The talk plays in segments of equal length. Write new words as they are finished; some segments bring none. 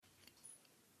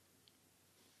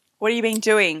What have you been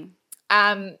doing?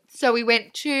 So we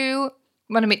went to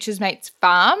one of Mitch's mates'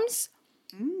 farms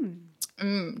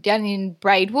down in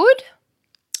Braidwood.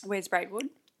 Where's Braidwood?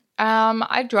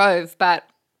 I drove, but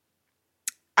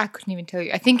I couldn't even tell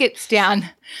you. I think it's down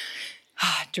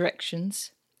directions.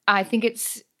 I think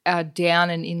it's down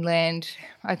and inland.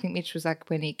 I think Mitch was like,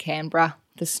 we're near Canberra,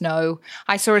 the snow.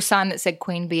 I saw a sign that said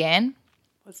Queen Bian.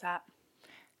 What's that?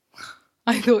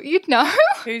 I thought you'd know.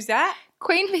 Who's that?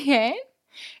 Queen Bian.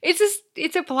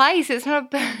 It's a place. It's not a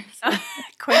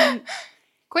person.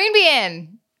 Queen Bian.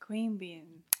 Queen Bian.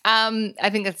 I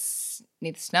think it's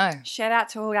near the snow. Shout out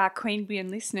to all our Queen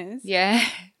Bian listeners. Yeah.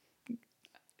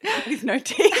 With no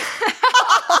teeth.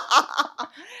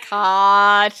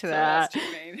 Cut that. That's too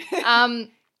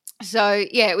mean. So,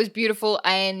 yeah, it was beautiful,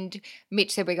 and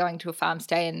Mitch said we're going to a farm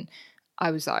stay, and I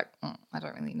was like, I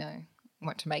don't really know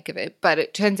what to make of it. But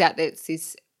it turns out that it's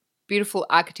this beautiful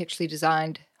architecturally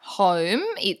designed home.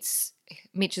 It's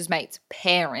Mitch's mate's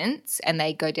parents, and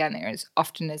they go down there as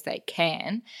often as they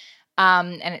can,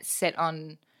 and it's set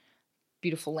on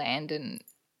beautiful land.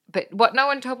 But what no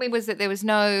one told me was that there was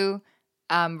no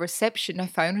reception, no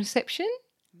phone reception.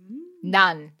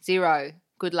 None. Zero.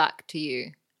 Good luck to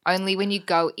you. Only when you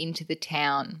go into the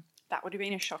town. That would have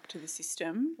been a shock to the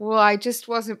system. Well, I just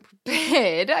wasn't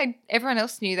prepared. Everyone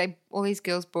else knew. All these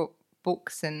girls brought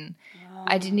books, and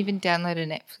I didn't even download a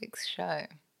Netflix show.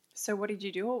 So what did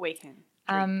you do all weekend?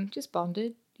 Just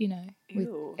bonded, with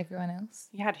everyone else.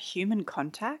 You had human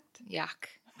contact? Yuck.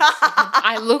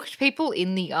 I looked people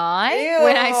in the eye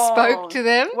when I spoke to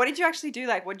them. What did you actually do?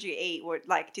 Like, what did you eat?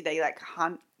 Did they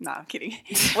hunt? No, I'm kidding.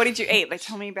 What did you eat? Like,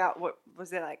 tell me about what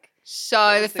was there like?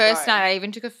 So the first night I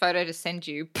even took a photo to send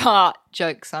you, but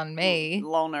joke's on me.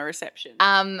 Lol, no reception.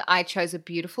 I chose a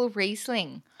beautiful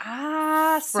Riesling.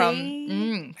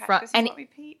 See? Practice and what we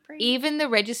preach. even the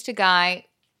register guy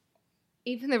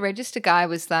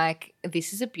was like,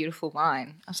 this is a beautiful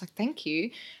wine. I was like, thank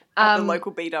you. At the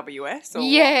local BWS? Or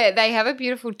yeah, what? they have a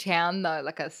beautiful town though,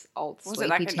 like a old was sleepy it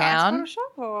like a town. nice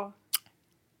bottle shop or?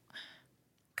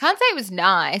 Can't say it was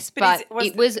nice, but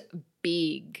it was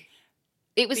big.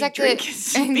 It was like big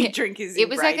drinkers. It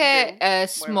was like a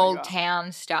small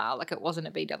town style, like it wasn't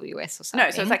a BWS or something.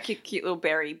 No, so it's like your cute little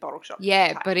berry bottle shop.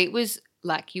 Yeah, type. but it was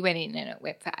like you went in and it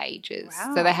went for ages.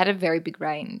 Wow. So they had a very big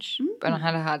range, but I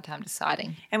had a hard time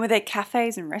deciding. And were there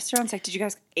cafes and restaurants? Like, did you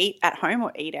guys eat at home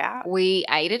or eat out? We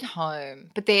ate at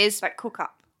home, but there's like cook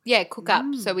up. Yeah, cook up.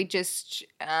 So we just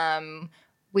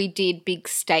we did big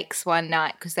steaks one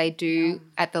night because they do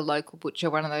at the local butcher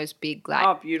one of those big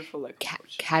beautiful local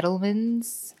butcher.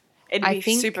 Cattlemen's. It'd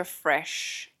be super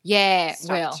fresh. Yeah,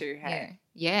 stuff too, hey?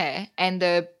 Yeah. And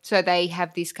so they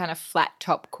have this kind of flat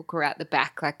top cooker out the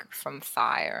back, like from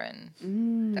fire,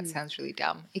 and that sounds really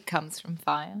dumb. It comes from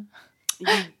fire.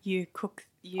 You cook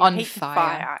on heat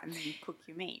fire and then you cook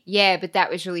your meat. Yeah, but that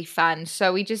was really fun.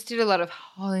 So we just did a lot of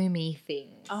homey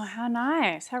things. Oh, how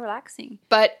nice. How relaxing.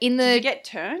 But did you get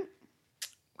turned?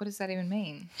 What does that even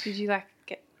mean? Did you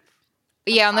get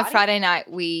Yeah, on the Friday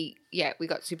night we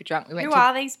got super drunk. Who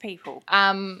are these people?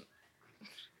 One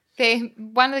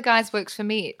of the guys works for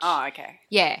Mitch. Oh, okay.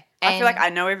 Yeah. I feel like I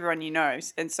know everyone you know,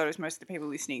 and so does most of the people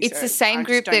listening. It's the same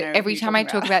group that every time I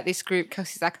talk about this group,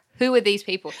 Kelsey's like, who are these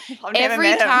people?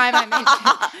 Every time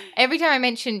I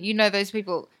mention, you know those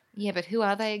people. Yeah, but who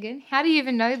are they again? How do you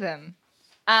even know them?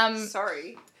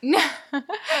 Sorry. No,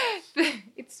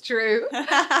 it's true.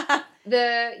 So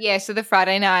the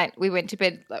Friday night we went to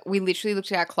bed. We literally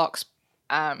looked at our clocks.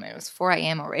 It was 4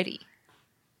 a.m. already.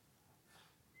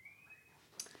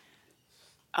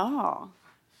 Oh.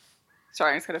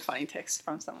 Sorry, I just got a funny text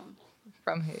from someone.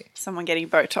 From who? Someone getting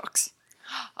Botox.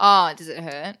 Oh, does it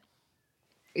hurt?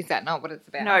 Is that not what it's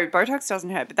about? No, Botox doesn't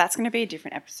hurt, but that's going to be a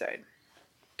different episode.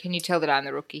 Can you tell that I'm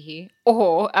the rookie here?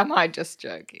 Or am I just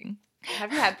joking?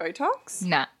 Have you had Botox?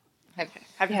 Nah.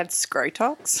 Have you had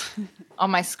Scrotox? On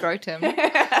my scrotum.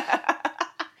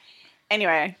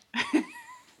 Anyway.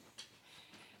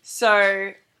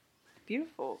 So,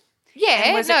 beautiful. Yeah.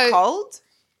 And was it cold?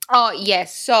 Oh,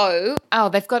 yes. So,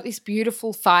 they've got this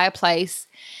beautiful fireplace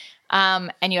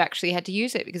and you actually had to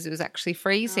use it because it was actually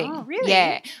freezing. Oh, really?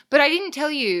 Yeah. But I didn't tell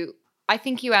you. I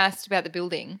think you asked about the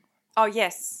building. Oh,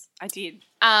 yes, I did.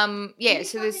 Yeah,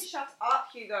 so there's... Shut up,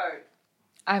 Hugo.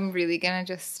 I'm really going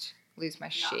to just lose my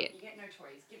shit. You get no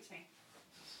toys. Give it to me.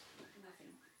 Nothing.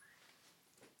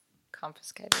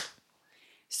 Confiscated.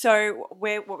 So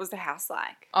what was the house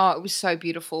like? Oh, it was so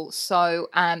beautiful. So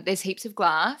there's heaps of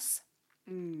glass.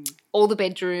 All the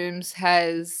bedrooms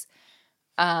has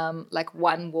like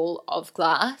one wall of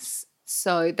glass.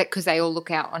 So that because they all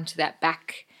look out onto that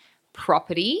back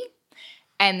property.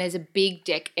 And there's a big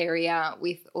deck area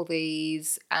with all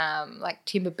these like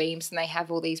timber beams, and they have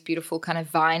all these beautiful kind of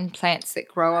vine plants that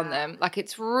grow on them. Like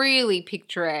it's really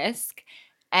picturesque,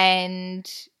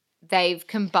 and they've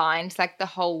combined like the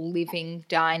whole living,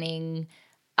 dining,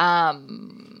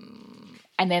 and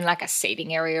then like a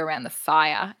seating area around the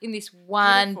fire in this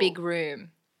one big room.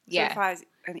 So the fire's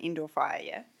an indoor fire,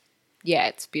 yeah? Yeah,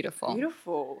 it's beautiful.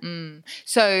 Beautiful.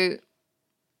 So,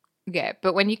 yeah,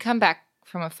 but when you come back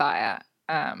from a fire,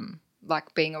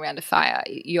 like being around a fire,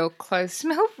 your clothes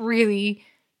smell really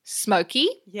smoky.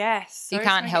 Yes. You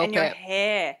can't help and your it.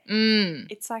 hair. Mm.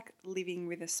 It's like living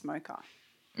with a smoker.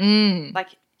 Mm.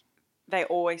 Like they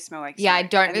always smell like smoke. Yeah, I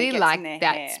don't and it really gets like in their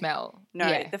that hair. smell. No,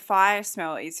 Yeah. the fire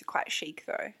smell is quite chic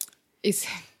though. Is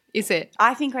it?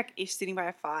 I think like if sitting by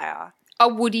a fire. A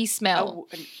woody smell.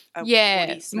 A yeah.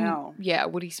 woody smell. Yeah, a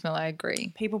woody smell, I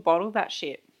agree. People bottle that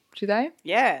shit. Do they?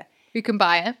 Yeah. You can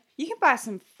buy it. You can buy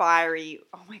some fiery,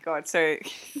 oh my God. So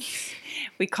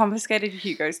we confiscated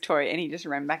Hugo's toy and he just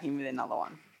ran back in with another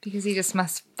one. Because he just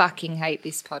must fucking hate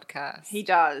this podcast. He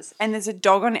does. And there's a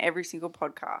dog on every single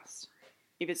podcast.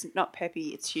 If it's not Peppy,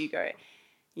 it's Hugo,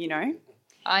 you know?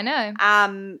 I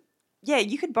know. Yeah,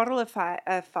 you could bottle a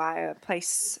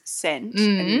fireplace scent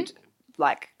and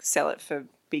like sell it for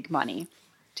big money.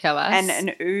 Tell us. And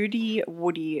an oudy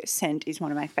woody scent is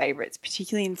one of my favourites,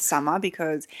 particularly in summer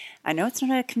because I know it's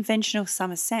not a conventional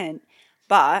summer scent,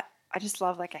 but I just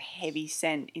love like a heavy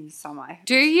scent in summer.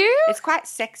 Do you? It's quite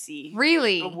sexy.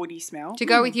 Really? A woody smell. To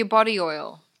go with your body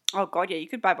oil. Oh, God, yeah. You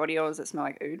could buy body oils that smell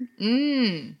like oud.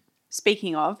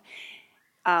 Speaking of,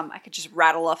 I could just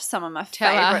rattle off some of my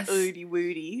favourite oudy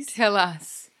woodies. Tell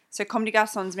us. So Comme des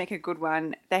Garçons make a good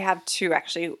one. They have two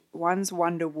actually. One's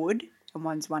Wonder Wood and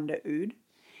one's Wonder Oud.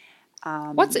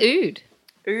 What's oud?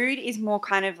 Oud is more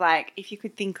kind of like if you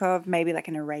could think of maybe like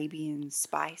an Arabian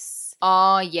spice.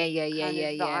 Oh, yeah.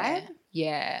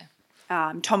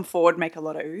 Tom Ford make a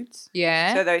lot of ouds.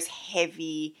 Yeah. So those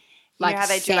heavy, like how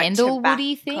they do like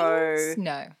sandalwoody tobacco things?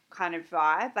 No. kind of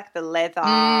vibe, like the leather.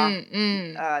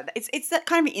 It's that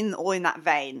kind of all in that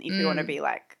vein if you want to be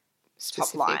like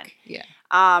specific. top line. Yeah.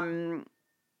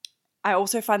 I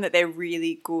also find that they're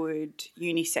really good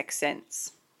unisex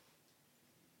scents.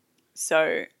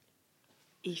 So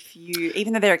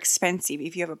even though they're expensive,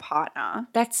 if you have a partner,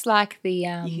 that's like the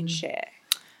you can share.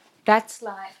 That's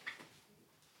like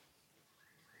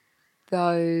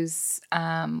those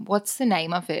what's the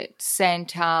name of it?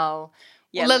 Santal,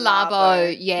 yeah, Le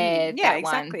Labo, yeah, that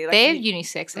exactly. One. Like they're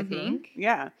unisex, I think.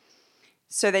 Yeah.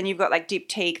 So then you've got like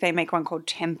Diptyque. They make one called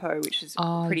Tempo, which is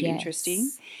pretty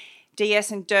interesting.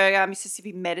 DS and Durga,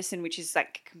 Mississippi Medicine, which is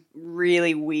like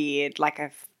really weird. Like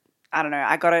I don't know.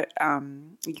 I got it.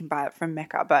 You can buy it from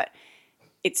Mecca, but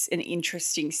it's an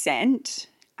interesting scent.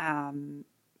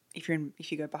 If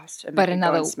you go past, but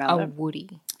another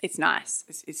woody. It's nice.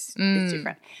 It's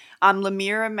different.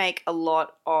 Lemira make a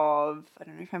lot of. I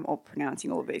don't know if I'm all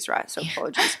pronouncing all of these right, so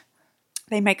apologies.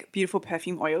 They make beautiful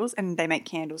perfume oils and they make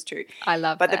candles too. I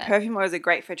love that. But the perfume oils are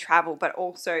great for travel, but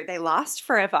also they last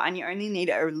forever and you only need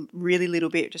a really little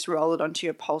bit. Just roll it onto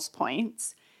your pulse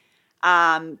points.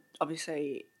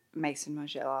 Obviously, Maison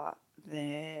Margiela,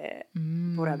 they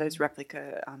brought out those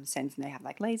replica scents and they have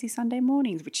like Lazy Sunday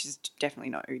Mornings, which is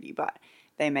definitely not oudy, but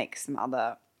they make some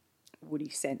other woody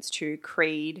scents too.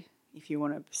 Creed, if you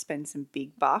want to spend some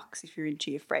big bucks, if you're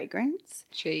into your fragrance.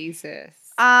 Jesus.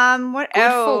 What Good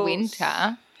else? for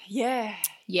winter. Yeah.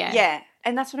 Yeah. Yeah.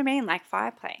 And that's what I mean, like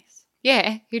fireplace.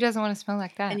 Yeah. Who doesn't want to smell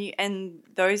like that? And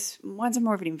those ones are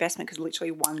more of an investment because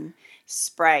literally one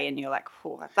spray and you're like,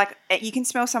 oh, like you can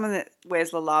smell someone that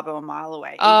wears Le Labo a mile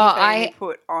away. Oh, if they only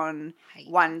put on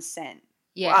one scent.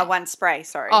 Yeah. One spray,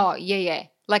 sorry. Oh, yeah.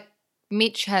 Like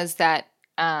Mitch has that.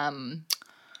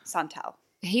 Santal.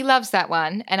 He loves that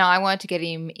one, and I wanted to get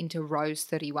him into Rose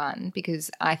 31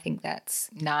 because I think that's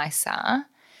nicer.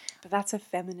 But that's a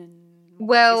feminine.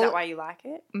 Well, is that why you like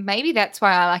it? Maybe that's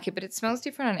why I like it, but it smells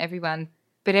different on everyone.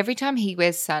 But every time he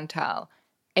wears Santal,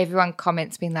 everyone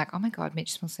comments being like, "Oh my God,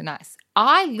 Mitch smells so nice."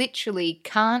 I literally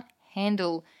can't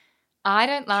handle. I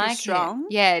don't like too strong.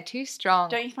 it. Yeah, too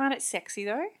strong. Don't you find it sexy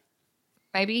though?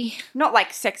 Maybe not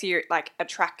like sexy, like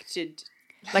attracted.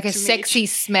 Like a sexy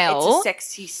smell. It's a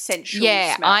sexy, sensual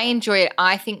smell. I enjoy it.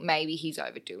 I think maybe he's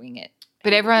overdoing it.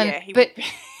 But everyone but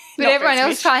everyone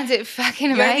else finds it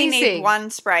fucking amazing. You only need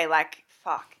one spray, like,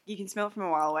 fuck. You can smell it from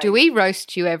a while away. Do we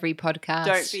roast you every podcast?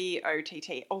 Don't be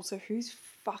OTT. Also, whose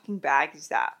fucking bag is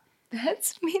that?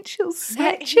 That's Mitchell's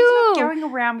satchel. He's not going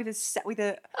around with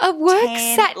a work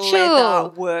satchel. Leather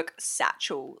work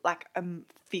satchel, like a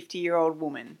 50-year-old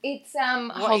woman. It's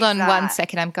hold on 1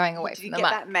 second. I'm going away from the mic. Did you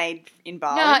get that made in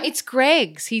Bali? No, it's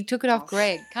Greg's. He took it off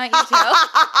Greg. Can't you tell?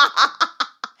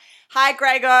 Hi,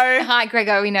 Grego. Hi,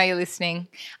 Grego. We know you're listening.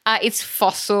 It's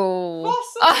Fossil.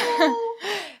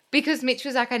 Because Mitch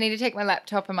was like, I need to take my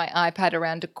laptop and my iPad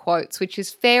around to Quotes, which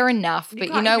is fair enough. But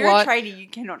you know if you're what? a tradie, you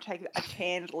cannot take a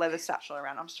tanned leather satchel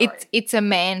around. I'm sorry. It's a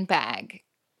man bag.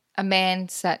 A man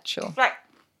satchel. It's like,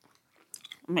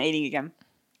 I'm eating again.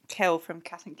 Kel from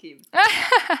Cat and Kim.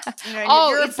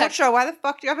 You're a butcher. Why the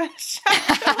fuck do you have a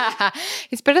satchel?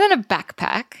 It's better than a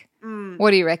backpack.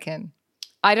 What do you reckon?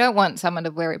 I don't want someone to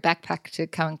wear a backpack to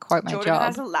come and quote my Jordan job.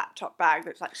 has a laptop bag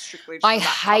that's like strictly just I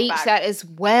hate that as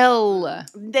well.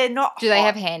 They're not Do they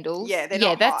have handles? Yeah, they're not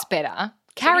Yeah, that's hot. better.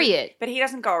 Carry it. But he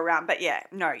doesn't go around. But yeah,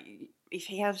 no, if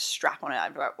he has a strap on it,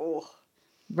 I'd be like, oh.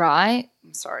 Right.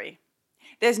 I'm sorry.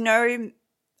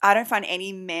 I don't find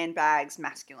any man bags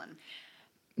masculine.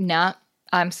 Nah,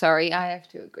 I'm sorry. I have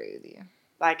to agree with you.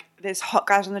 Like, there's hot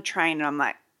guys on the train and I'm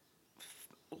like,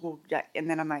 oh, yeah. And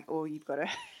then I'm like, oh, you've got to.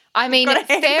 I mean,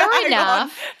 fair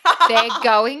enough. They're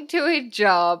going to a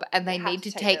job and they need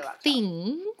to take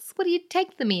things. What do you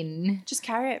take them in? Just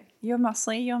carry it. You're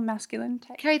muscly. You're masculine.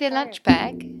 Carry their lunch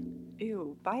bag.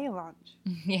 Ew, buy your lunch.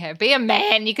 Yeah, be a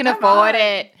man. You can afford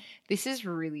it. This is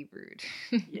really rude.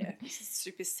 Yeah, this is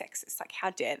super sexist. Like,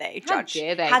 how dare they judge? How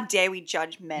dare they? How dare we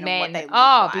judge men on what they look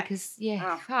like? Because,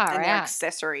 far and their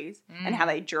accessories and how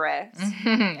they dress.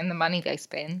 And the money they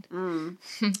spend.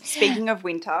 Speaking of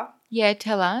winter. Yeah,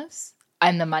 tell us.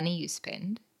 And the money you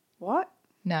spend. What?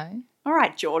 No. All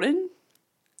right, Jordan.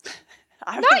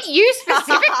 Not you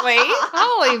specifically.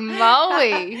 Holy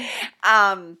moly.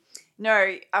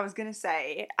 No, I was going to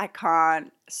say I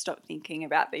can't stop thinking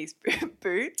about these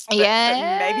boots. But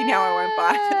maybe now I won't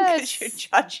buy them because you're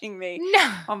judging me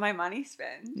on my money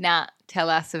spend. Nah, tell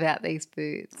us about these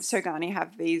boots. So Ghani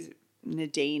have these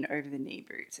Nadine over-the-knee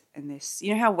boots. And this,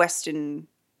 you know how Western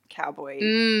cowboy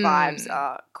vibes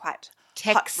are quite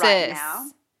Texas hot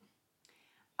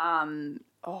right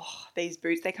now. These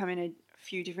boots, they come in a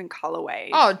few different colorways.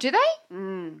 Oh, do they?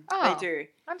 They do.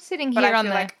 I'm sitting But here I on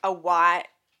feel like a white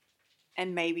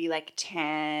and maybe like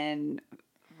tan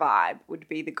vibe would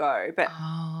be the go. But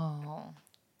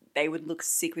they would look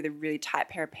sick with a really tight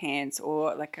pair of pants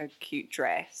or like a cute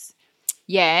dress.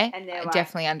 Yeah, and they're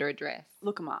definitely under a dress.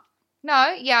 Look them up.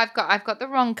 No, yeah, I've got the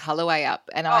wrong colorway up,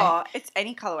 and it's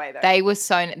any colorway though. They were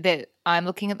sewn. I'm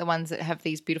looking at the ones that have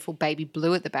these beautiful baby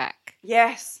blue at the back.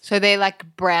 Yes. So they're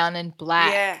like brown and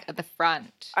black at the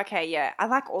front. Okay, yeah, I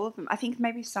like all of them. I think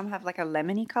maybe some have like a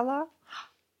lemony color.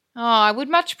 Oh, I would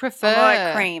much prefer like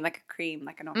a cream,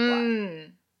 like an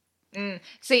off-white.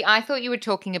 See, I thought you were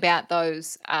talking about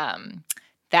those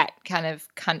that kind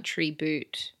of country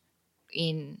boot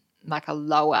in like a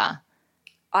lower.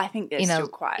 I think they're still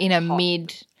quite in a hot,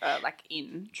 mid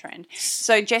in trend.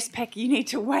 So Jess Peck, you need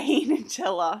to weigh in and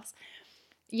tell us.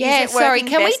 Yeah, sorry.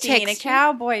 Can we text in a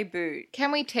cowboy boot?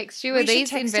 Can we text you? Are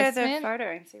these investment? investment? Text her the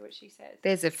photo and see what she says.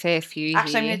 There's a fair few.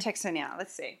 Actually, here. I'm going to text her now.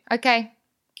 Let's see. Okay.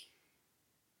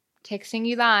 Texting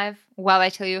you live while I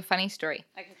tell you a funny story.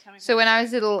 Okay, tell me. So when I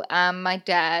was little, my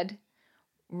dad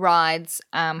rides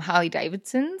Harley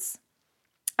Davidsons,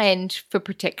 and for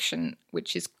protection,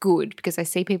 which is good because I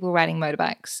see people riding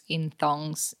motorbikes in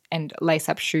thongs and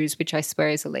lace-up shoes, which I swear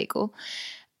is illegal.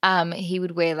 He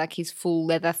would wear like his full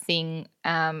leather thing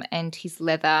and his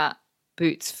leather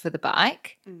boots for the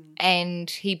bike, and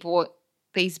he bought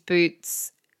these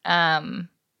boots. I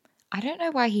don't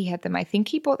know why he had them. I think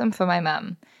he bought them for my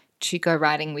mum to go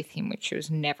riding with him, which she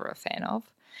was never a fan of.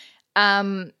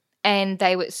 And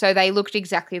they looked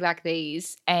exactly like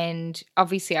these, and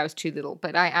obviously I was too little,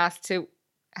 but I asked to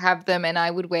have them and I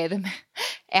would wear them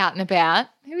out and about.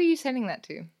 Who are you sending that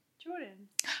to? Jordan.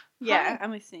 Yeah,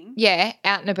 I'm listening. Yeah,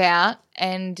 out and about,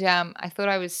 and I thought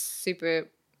I was super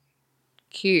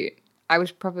cute. I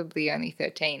was probably only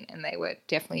 13 and they were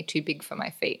definitely too big for my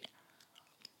feet.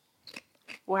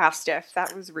 Wow, Steph,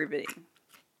 that was riveting.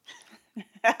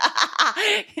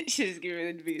 She just gave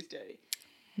me the biggest dirty.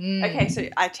 Okay, so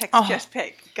I texted Jess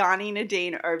Peck, Ghani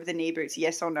Nadine over the knee boots,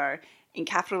 yes or no? In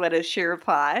capital letters, she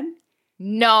replied,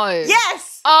 no.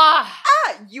 Yes!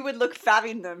 You would look fab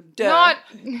in them. Duh. Not.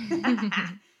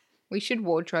 We should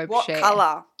wardrobe share. What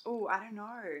colour? Oh, I don't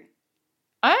know.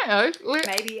 I don't know.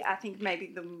 I think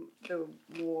the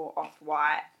more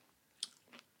off-white.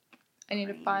 I need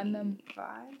to find them.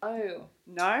 Vibe. Oh.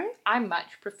 No? I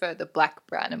much prefer the black,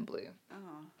 brown and blue.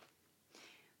 Oh.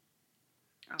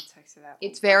 I'll text her that.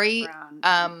 It's very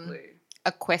blue.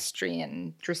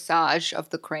 Equestrian dressage of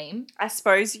the cream. I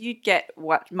suppose you'd get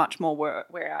much more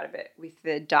wear out of it with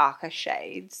the darker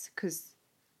shades because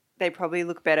they probably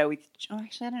look better with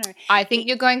actually I don't know. I think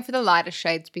you're going for the lighter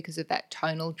shades because of that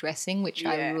tonal dressing, which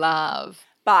I love.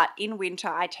 But in winter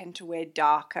I tend to wear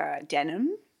darker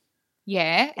denim.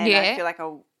 Yeah. And I feel like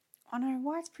oh no,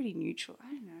 white's pretty neutral.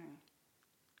 I don't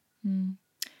know.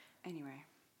 Anyway.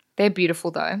 They're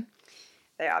beautiful though.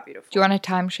 They are beautiful. Do you want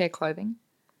to timeshare clothing?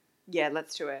 Yeah,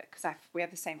 let's do it because we have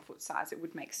the same foot size. It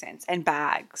would make sense. And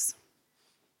bags.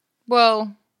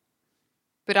 Well,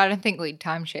 but I don't think we'd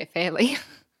timeshare fairly.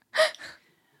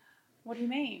 What do you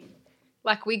mean?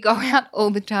 Like we go out all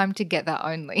the time together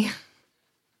only.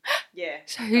 Yeah.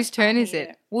 So whose turn is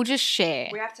it? We'll just share.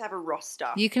 We have to have a roster.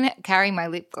 You can carry my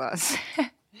lip gloss.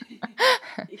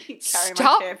 You can carry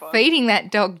Stop my Stop feeding that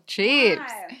dog chips.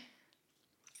 Why?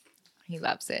 He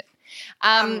loves it.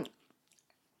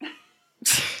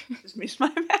 Just missed my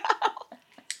mouth.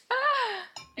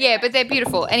 Yeah, but they're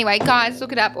beautiful. Anyway, guys,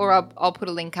 look it up or I'll put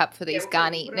a link up for these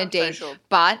Garni Nadine.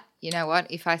 But you know what?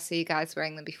 If I see you guys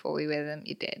wearing them before we wear them,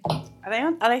 you're dead.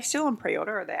 Are they still on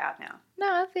pre-order or are they out now?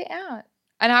 No, they're out.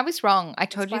 And I was wrong. I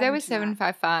told you they were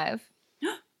 $755.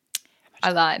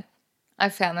 I lied. I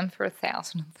found them for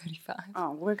 $1,035.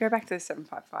 Oh, we'll go back to the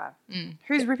 $755.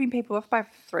 Who's ripping people off by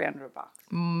 $300?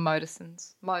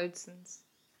 Modisons.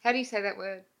 How do you say that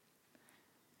word?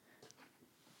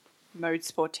 Mode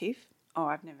sportif. Oh,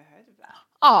 I've never heard of that.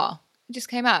 Oh, it just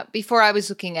came up before I was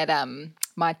looking at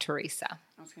My Teresa.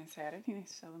 I was going to say, I don't think they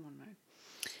sell them on Mode.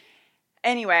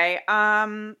 Anyway,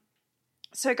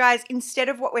 so guys, instead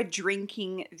of what we're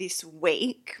drinking this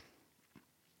week,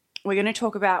 we're going to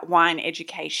talk about wine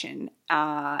education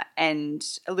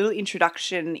and a little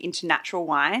introduction into natural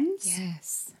wines.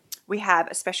 Yes. We have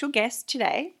a special guest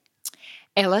today.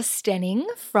 Ella Stening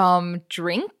from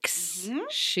Drnks. Mm-hmm.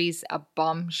 She's a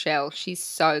bombshell. She's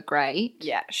so great.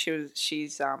 Yeah,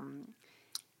 she's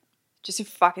just a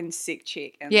fucking sick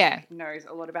chick and knows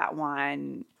a lot about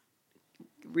wine.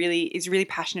 Is really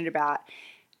passionate about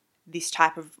this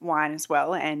type of wine as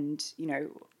well. And, you know,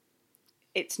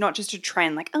 it's not just a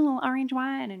trend like, oh, orange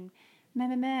wine and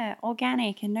meh,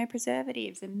 organic and no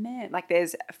preservatives and meh. Like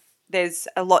there's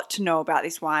a lot to know about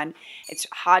this wine. It's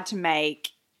hard to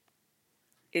make.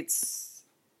 It's,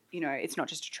 you know, it's not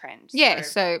just a trend. Yeah,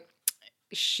 so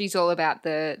she's all about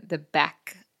the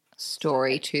back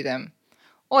story to them.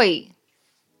 Oi.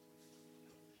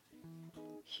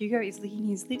 Hugo is licking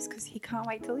his lips because he can't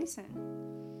wait to listen.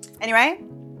 Anyway.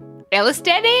 Ella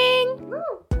Stening. Woo.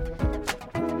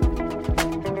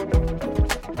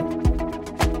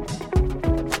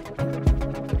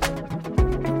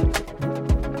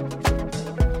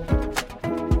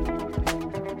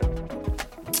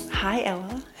 Hi,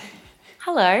 Ella.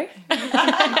 Hello.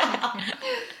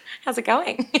 How's it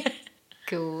going?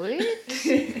 Good. Do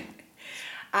you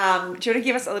want to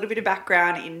give us a little bit of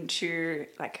background into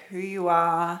like who you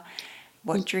are,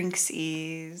 what Drnks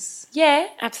is? Yeah,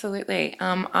 absolutely.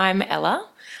 I'm Ella.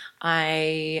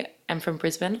 I am from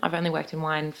Brisbane. I've only worked in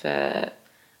wine for a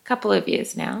couple of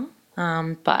years now,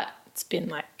 but it's been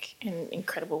like an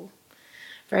incredible,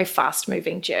 very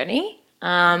fast-moving journey.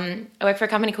 I work for a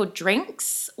company called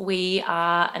Drnks. We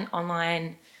are an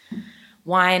online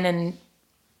wine and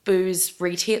booze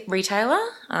retailer.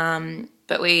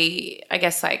 But I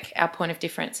guess like our point of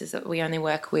difference is that we only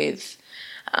work with,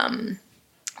 the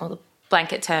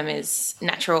blanket term is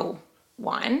natural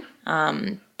wine,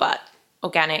 but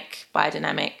organic,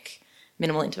 biodynamic,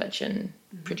 minimal intervention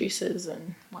producers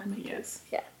and winemakers.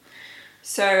 Yeah.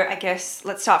 So I guess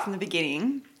let's start from the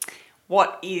beginning.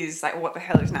 What the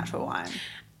hell is natural wine?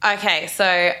 Okay, so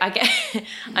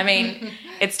I mean,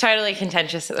 it's totally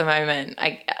contentious at the moment.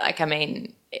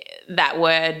 That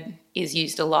word is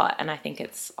used a lot and I think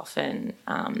it's often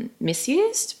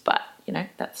misused, but, you know,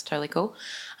 that's totally cool.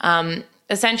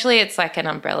 Essentially, it's like an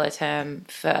umbrella term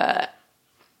for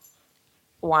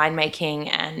winemaking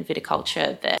and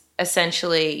viticulture that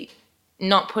essentially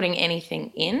not putting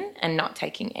anything in and not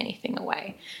taking anything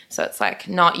away. So it's like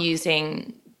not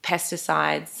using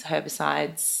pesticides,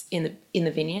 herbicides in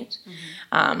the vineyard.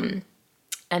 Mm-hmm.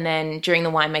 And then during the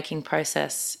winemaking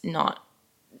process, not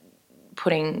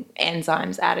putting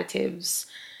enzymes, additives,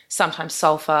 sometimes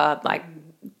sulfur, like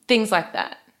things like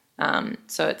that.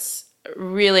 So it's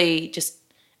really just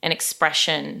an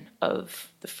expression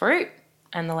of the fruit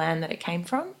and the land that it came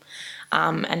from,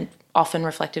 and often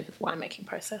reflective of the winemaking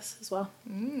process as well.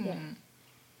 Mm. Yeah.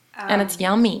 And it's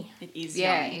yummy. It is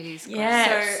yummy. It is.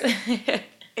 Yes. So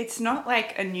it's not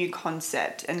like a new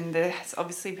concept, and there's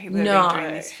obviously people that have been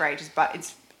doing this for ages, but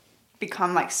it's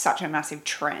become like such a massive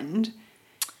trend.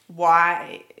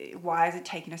 Why has it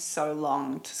taken us so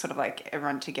long to sort of like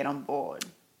everyone to get on board?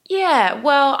 Yeah,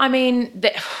 well, I mean,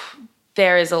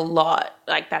 there is a lot,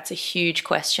 like that's a huge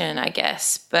question, I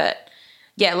guess. But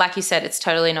yeah, like you said, it's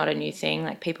totally not a new thing.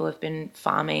 Like people have been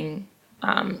farming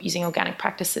using organic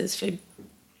practices for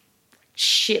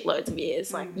shitloads of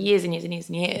years, like years and years and years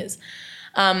and years.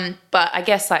 But I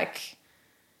guess like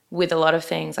with a lot of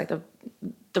things, like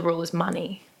the rule is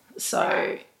money.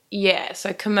 So yeah,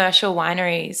 so commercial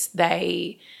wineries,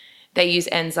 they use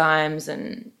enzymes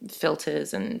and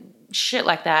filters and shit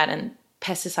like that and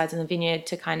pesticides in the vineyard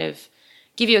to kind of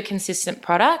give you a consistent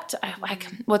product.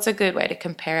 What's a good way to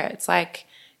compare it? It's like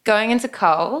going into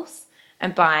Coles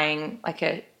and buying like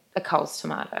a Coles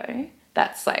tomato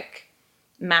that's like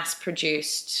mass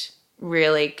produced,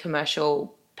 really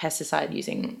commercial pesticide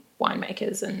using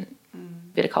winemakers and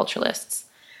viticulturalists.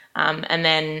 And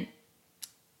then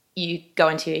you go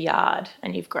into your yard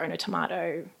and you've grown a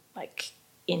tomato like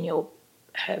in your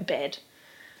herb bed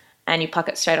and you pluck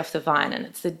it straight off the vine, and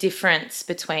it's the difference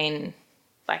between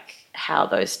like how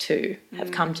those two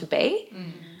have come to be.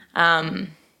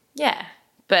 Yeah.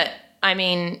 But I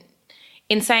mean,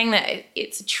 in saying that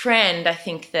it's a trend, I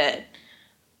think that,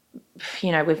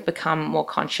 you know, we've become more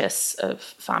conscious of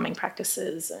farming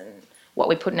practices and what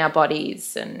we put in our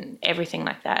bodies and everything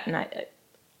like that. And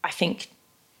I think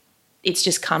it's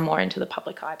just come more into the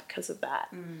public eye because of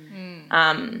that.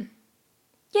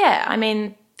 Yeah, I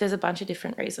mean, there's a bunch of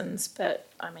different reasons, but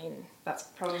I mean... That's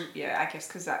probably, I guess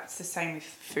because that's the same with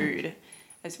food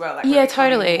as well. Like, yeah,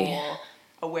 totally. More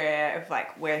aware of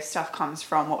like where stuff comes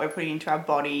from, what we're putting into our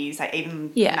bodies, like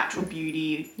even natural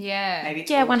beauty. Yeah. Maybe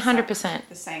it's 100%.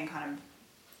 the same kind of...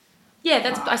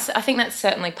 Yeah, I think that's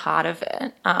certainly part of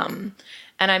it. And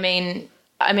I mean,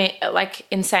 like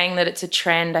in saying that it's a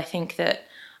trend, I think that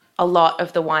a lot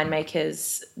of the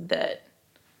winemakers that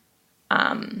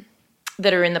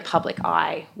are in the public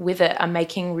eye with it are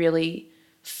making really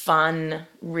fun,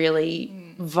 really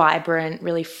vibrant,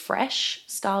 really fresh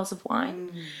styles of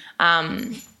wine.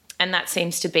 And that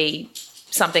seems to be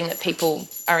something that people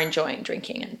are enjoying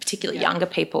drinking, and particularly younger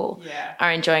people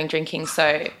are enjoying drinking.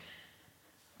 So,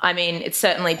 I mean, it's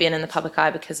certainly been in the public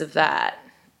eye because of that.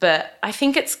 But I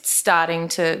think it's starting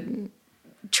to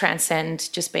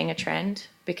transcend just being a trend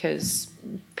because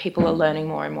people are learning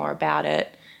more and more about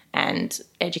it and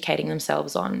educating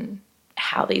themselves on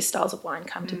how these styles of wine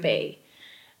come to be,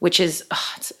 which is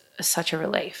it's such a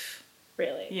relief,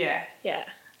 really. Yeah. Yeah.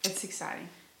 It's exciting.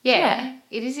 Yeah.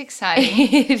 It is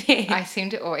exciting. It is. I seem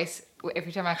to always,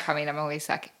 every time I come in, I'm always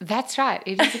like, that's right,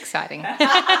 it is exciting. What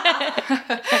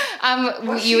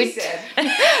she said.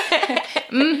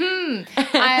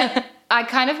 I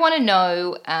kind of want to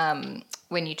know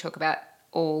when you talk about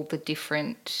all the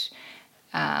different,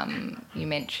 you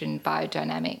mentioned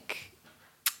biodynamic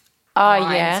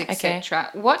wines, etc.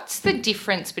 What's the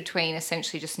difference between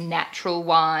essentially just natural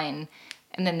wine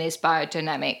and then there's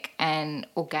biodynamic and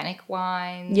organic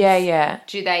wines? Yeah.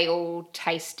 Do they all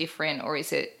taste different, or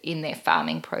is it in their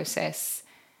farming process?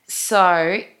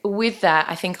 So with that,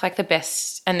 I think like the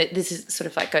best, and this is sort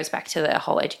of like goes back to the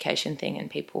whole education thing and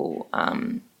people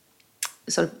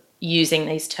sort of using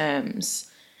these terms.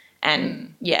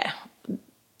 And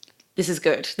this is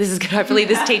good. Hopefully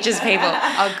this teaches people.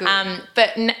 Oh, good.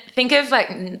 But think of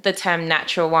like the term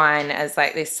natural wine as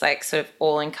like this like sort of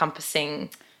all-encompassing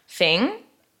thing,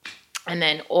 and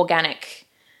then organic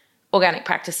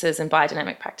practices and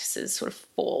biodynamic practices sort of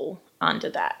fall under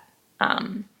that.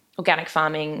 Organic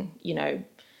farming, you know,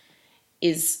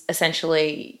 is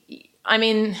essentially, I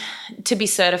mean, to be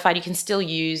certified, you can still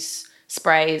use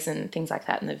sprays and things like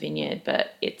that in the vineyard,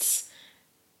 but it's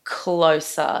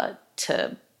closer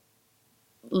to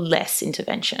less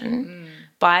intervention.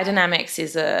 Biodynamics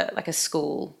is a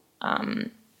school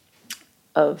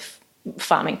of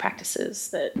farming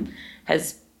practices that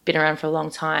has been around for a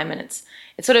long time, and it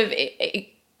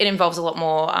involves a lot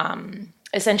more.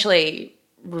 Essentially,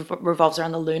 revolves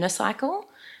around the lunar cycle,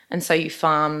 and so you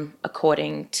farm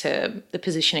according to the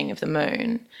positioning of the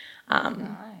moon.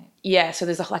 Right. Yeah, so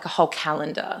there's like a whole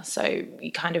calendar. So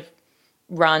you kind of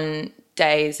run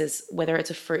days as whether it's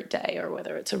a fruit day or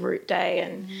whether it's a root day,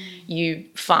 and you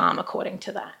farm according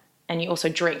to that. And you also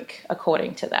drink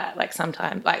according to that. Like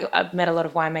sometimes, like I've met a lot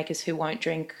of winemakers who won't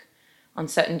drink on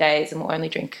certain days and will only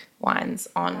drink wines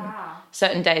on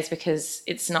certain days because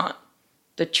it's not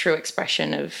the true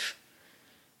expression of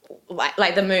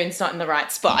like the moon's not in the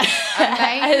right spot.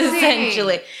 Amazing.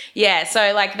 Essentially. Yeah,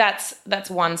 so like that's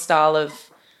one style of,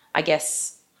 I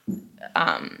guess,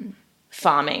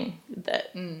 farming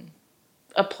that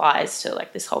applies to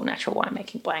like this whole natural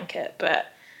winemaking blanket. But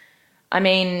I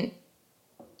mean,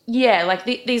 yeah, like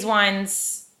these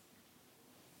wines,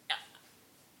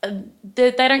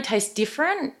 they don't taste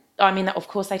different. I mean, of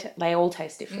course they all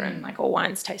taste different. Like all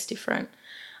wines taste different.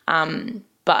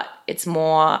 But it's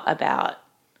more about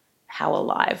how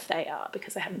alive they are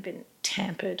because they haven't been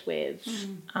tampered with.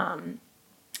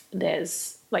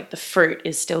 There's like the fruit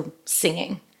is still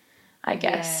singing, I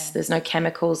guess. Yeah. There's no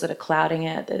chemicals that are clouding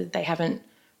it. They haven't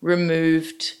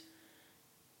removed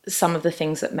some of the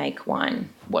things that make wine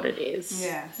what it is.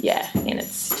 Yeah, in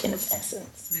its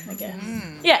essence, I guess.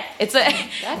 Yeah, it's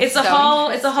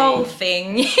a whole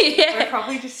thing. Yeah. We're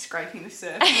probably just scraping the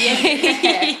surface.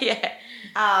 Yeah.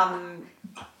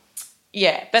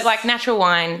 Yeah, but like natural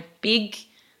wine, big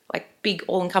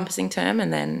all-encompassing term,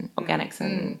 and then organics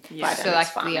and So like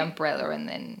farming. the umbrella and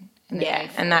then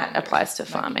and that applies to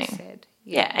farming. Like you said.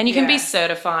 Yeah, and you can be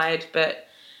certified, but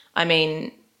I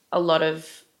mean, a lot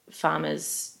of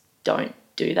farmers don't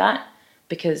do that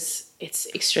because it's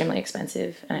extremely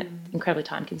expensive and it's incredibly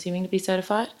time-consuming to be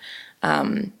certified.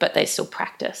 But they still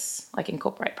practice, like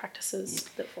incorporate practices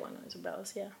that fall under those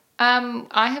umbrellas. Yeah.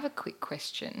 I have a quick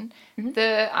question.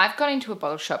 I've gone into a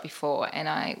bottle shop before and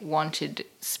I wanted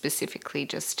specifically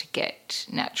just to get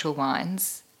natural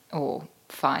wines or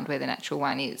find where the natural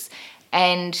wine is.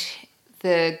 And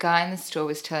the guy in the store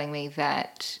was telling me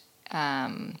that,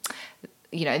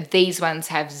 these ones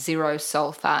have 0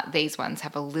 sulfur. These ones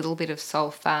have a little bit of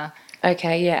sulfur.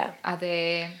 Okay, yeah. Are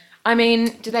there... I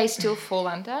mean... Do they still fall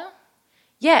under?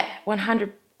 Yeah,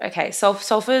 100... Okay,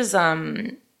 sulfur is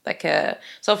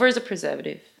sulfur is a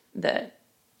preservative that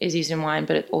is used in wine,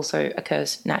 but it also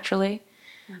occurs naturally.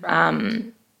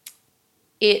 Right.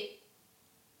 It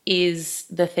is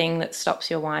the thing that stops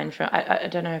your wine from... I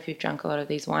don't know if you've drunk a lot of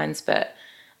these wines, but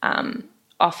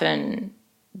often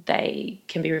they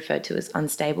can be referred to as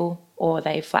unstable or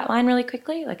they flatline really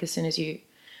quickly, like as soon as you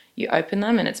open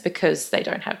them, and it's because they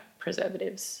don't have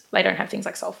preservatives. They don't have things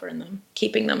like sulfur in them,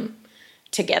 keeping them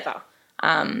together.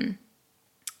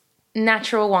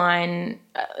 Natural wine,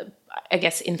 I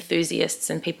guess enthusiasts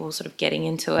and people sort of getting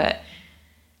into it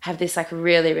have this like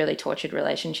really, really tortured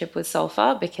relationship with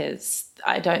sulfur because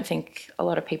I don't think a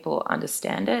lot of people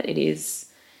understand it. It is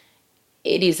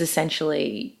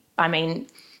essentially, I mean,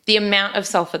 the amount of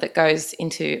sulfur that goes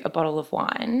into a bottle of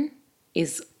wine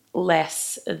is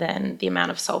less than the amount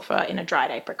of sulfur in a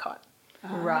dried apricot.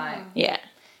 Right. Yeah.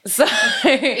 So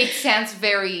it sounds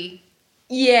very...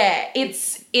 Yeah,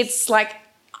 it's like,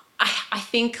 I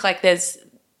think like there's,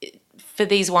 for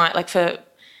these wine, like to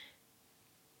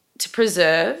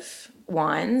preserve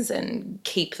wines and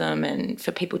keep them and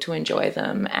for people to enjoy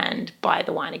them and buy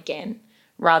the wine again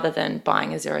rather than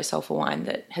buying a 0 sulfur wine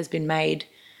that has been made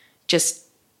just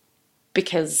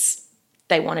because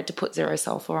they wanted to put 0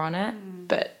 sulfur on it,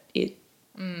 but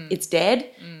it's dead.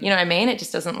 You know what I mean? It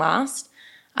just doesn't last.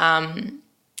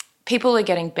 People are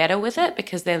getting better with it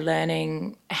because they're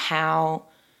learning how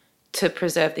to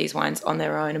preserve these wines on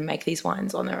their own and make these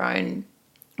wines on their own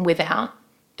without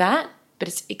that. But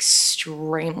it's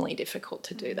extremely difficult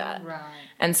to do that. Right.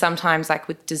 And sometimes like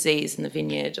with disease in the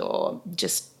vineyard or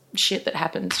just shit that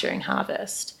happens during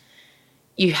harvest,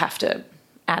 you have to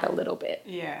add a little bit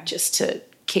just to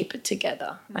keep it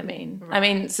together. I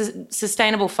mean,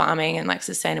 sustainable farming and like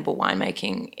sustainable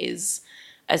winemaking is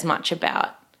as much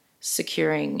about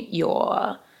securing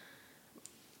your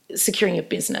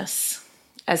business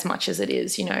as much as it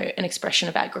is, an expression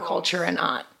of agriculture and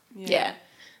art. Yeah.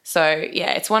 So,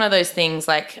 yeah, it's one of those things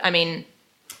like, I mean,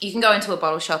 you can go into a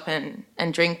bottle shop and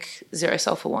drink 0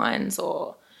 sulfur wines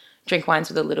or drink wines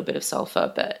with a little bit of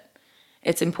sulfur, but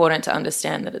it's important to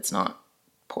understand that it's not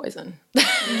poison.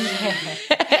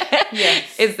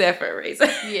 Yes. It's there for a reason.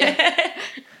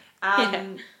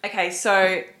 Yeah. Okay,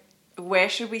 so where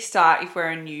should we start if we're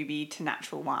a newbie to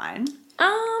natural wine?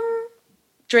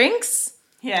 Drnks.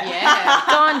 Yeah.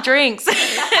 Go on, Drnks.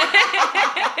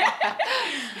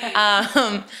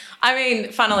 I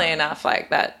mean, funnily enough, like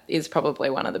that is probably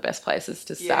one of the best places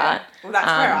to start. Well, that's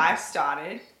where I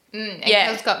started. And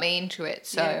Kel's got me into it,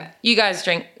 so... You guys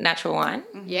drink natural wine?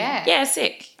 Yeah. Yeah,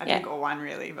 sick. I drink all wine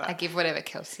really, but... I give whatever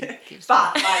Kelsey gives.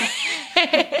 But,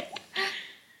 like,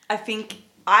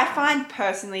 I find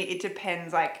personally it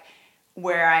depends, like,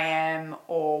 where I am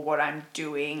or what I'm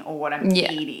doing or what I'm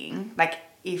eating. Like,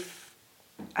 if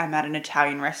I'm at an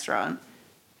Italian restaurant,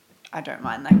 I don't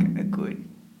mind, like, a good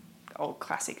old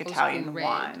classic Italian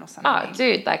wine or something. Oh,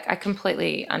 dude, like, I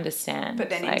completely understand. But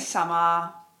then in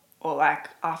summer or, like,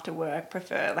 after work,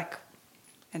 prefer, like,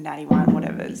 a natty wine,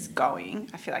 whatever's going.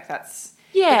 I feel like that's...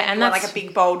 Yeah, and that's... like, a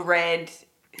big, bold red,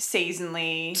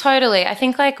 seasonally... Totally. I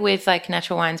think, like, with, like,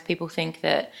 natural wines, people think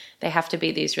that they have to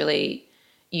be these really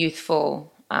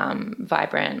youthful,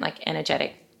 vibrant, like,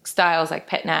 energetic styles like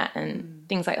Pet Nat and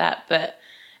things like that. But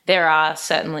there are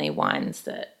certainly wines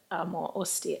that are more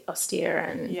austere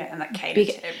and and like cater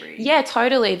to every. Yeah,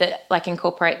 totally. That like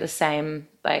incorporate the same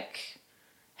like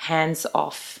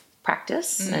hands-off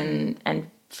practice and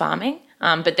farming,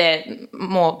 but they're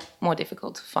more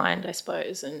difficult to find, I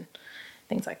suppose, and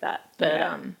things like that.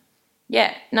 But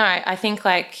no, I think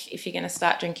like if you're going to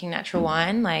start drinking natural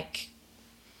wine, like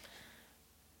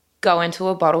go into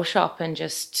a bottle shop and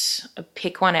just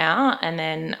pick one out and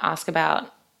then ask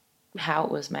about how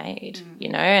it was made, you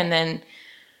know, and then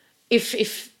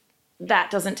if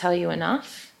that doesn't tell you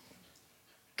enough,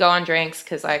 go on Drnks,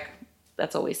 because like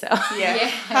that's all we sell. Yeah.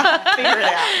 Figure it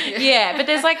out. Yeah, but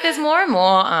there's more and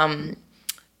more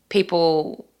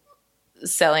people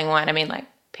selling wine. I mean, like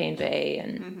P&B,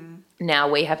 and now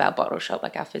we have our bottle shop,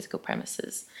 like our physical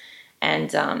premises,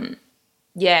 and no,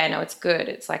 it's good.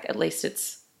 It's like at least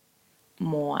it's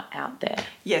more out there.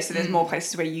 Yeah, so there's more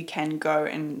places where you can go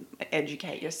and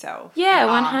educate yourself. Yeah,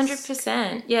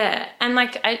 100%. Yeah, and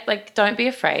like don't be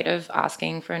afraid of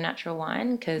asking for a natural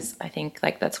wine, because I think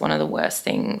like that's one of the worst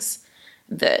things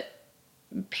that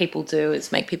people do,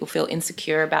 is make people feel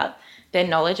insecure about their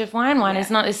knowledge of wine. Wine is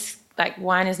not this like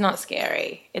wine is not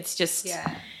scary. It's just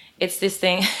it's this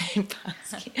thing.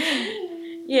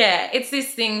 It's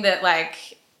this thing that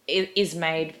like is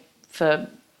made for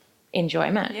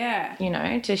enjoyment, you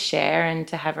know, to share and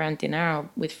to have around dinner or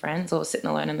with friends, or sitting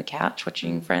alone on the couch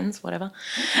watching Friends, whatever.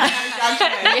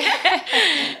 I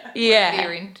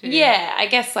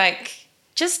guess like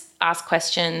just ask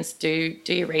questions, do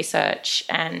your research,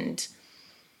 and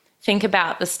think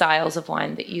about the styles of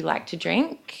wine that you like to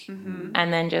drink,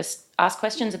 and then just ask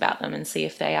questions about them and see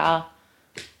if they are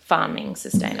farming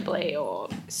sustainably. Or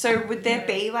so would there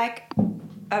be like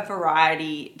a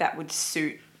variety that would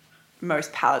suit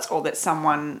most palates, or that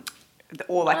someone,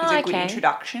 or like is a good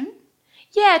introduction?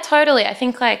 Yeah, totally. I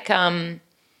think like I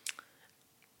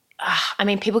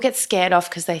mean, people get scared off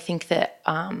because they think that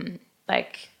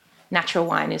like natural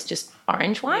wine is just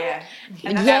orange wine. Yeah,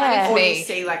 and that's what you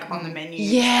see like on the menu.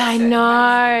 Yeah, I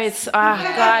know. It's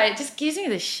God, it just gives me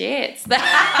the shits.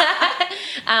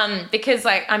 Because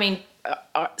like I mean,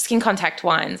 skin contact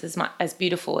wines, as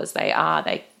beautiful as they are,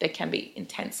 they can be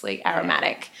intensely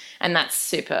aromatic, and that's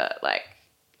super like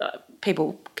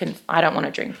people can. I don't want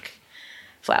to drink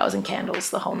flowers and candles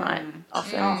the whole night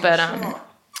often, but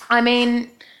I mean,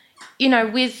 you know,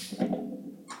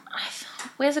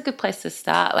 where's a good place to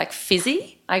start? Like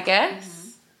fizzy, I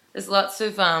guess. There's lots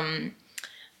of I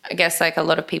guess like a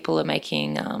lot of people are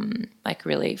making like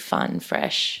really fun,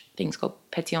 fresh things called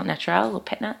pétillant naturel or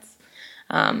pet nuts.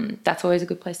 That's always a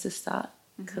good place to start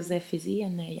because they're fizzy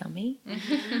and they're yummy.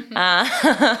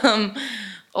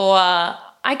 Or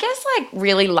I guess like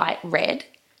really light red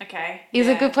is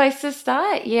a good place to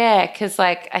start. Yeah, because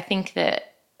like I think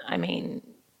that, I mean,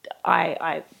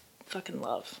 I fucking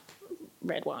love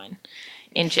red wine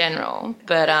in general,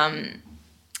 but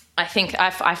I think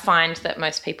I find that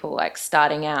most people like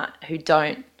starting out who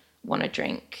don't want to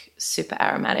drink super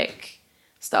aromatic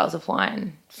styles of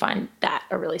wine find that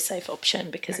a really safe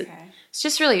option, because it's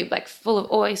just really like full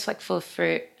of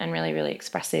fruit and really, really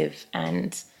expressive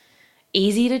and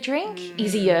easy to drink,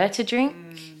 easier to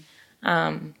drink.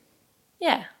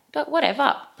 But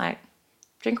whatever, like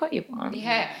drink what you want.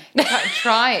 Yeah,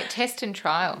 try it, test and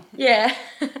trial. Yeah.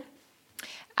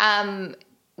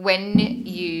 When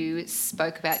you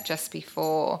spoke about just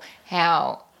before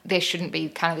how there shouldn't be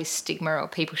kind of this stigma, or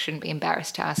people shouldn't be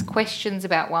embarrassed to ask questions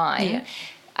about wine.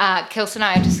 Kelsey and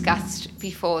I have discussed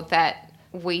before that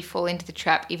we fall into the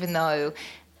trap, even though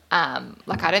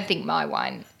like I don't think my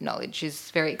wine knowledge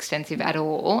is very extensive at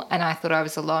all, and I thought I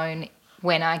was alone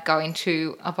when I go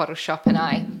into a bottle shop and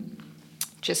I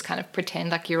just kind of pretend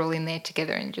like you're all in there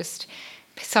together, and just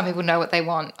some people know what they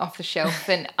want off the shelf,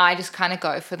 and I just kind of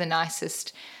go for the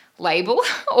nicest label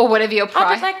or whatever your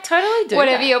price. Like totally do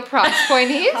whatever that. your price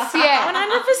point is.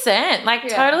 Yeah, 100%. Like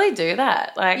totally do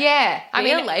that. Like I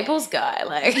mean, a labels guy.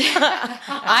 Like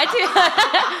I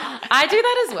do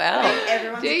that as well.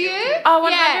 Everyone's do you? Oh,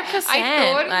 100%.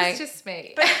 I thought it was just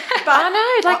me. But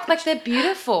I know, like they're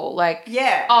beautiful. Like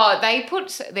Oh, they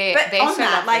put they're on so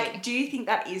that, lovely. like, do you think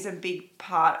that is a big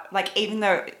part? Like, even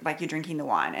though like you're drinking the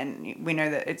wine, and we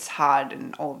know that it's hard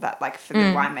and all of that, like for the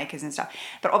winemakers and stuff,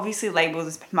 but obviously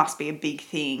labels must be a big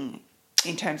thing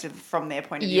in terms of from their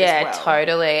point of view as well.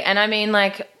 Totally. And I mean,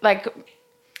 like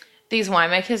these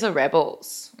winemakers are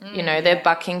rebels. You know, they're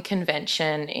bucking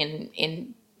convention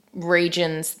in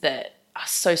regions that are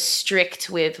so strict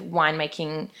with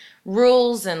winemaking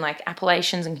rules and like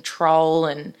appellations and control,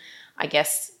 and I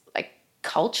guess like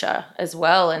culture as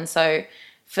well. And so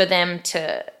for them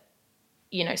to,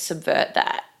 you know, subvert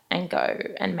that and go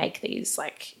and make these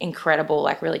like incredible,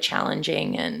 like really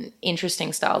challenging and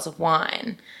interesting styles of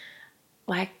wine,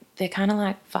 like they're kind of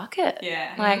like, fuck it.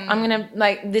 Yeah. Like I'm going to,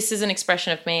 like, this is an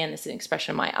expression of me and this is an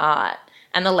expression of my art.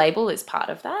 And the label is part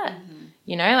of that.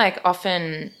 You know, like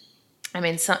often, I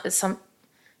mean, some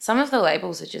of the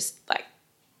labels are just like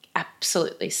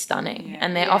absolutely stunning,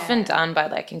 and they're often done by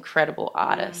like incredible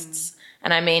artists.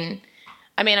 And I mean,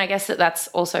 I guess that's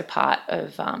also part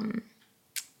of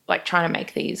like trying to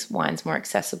make these wines more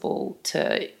accessible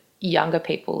to younger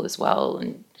people as well,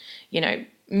 and you know,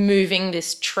 moving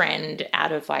this trend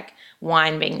out of like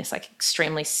wine being this like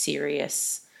extremely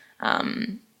serious,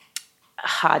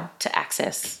 hard to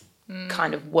access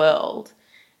kind of world,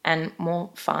 and more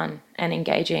fun and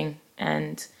engaging.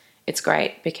 And it's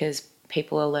great because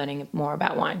people are learning more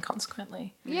about wine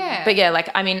consequently. Yeah. But yeah, like,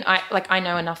 I mean, I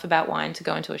know enough about wine to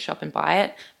go into a shop and buy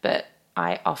it, but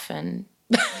I often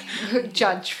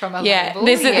judge from a yeah, label.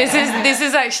 This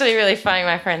is actually really funny.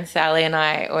 My friend Sally and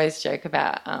I always joke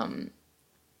about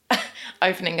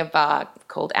opening a bar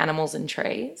called Animals and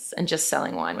Trees and just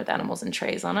selling wine with animals and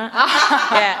trees on it.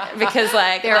 Yeah, because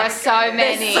like there are so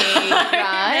many,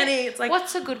 right? Many. It's like,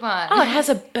 what's a good one? Oh, it has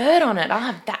a bird on it. I'll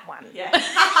have that one. Yeah.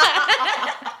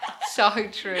 So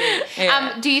true.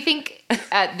 Yeah. Do you think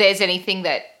there's anything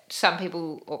that some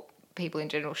people or people in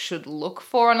general should look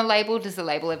for on a label? Does the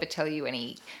label ever tell you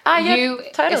any? Yeah, you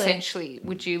totally. essentially,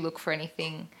 would you look for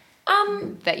anything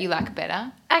that you like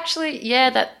better? Actually,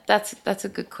 yeah, that's a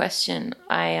good question.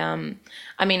 I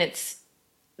mean,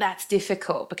 that's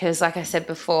difficult because, like I said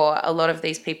before, a lot of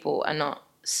these people are not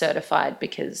certified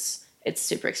because it's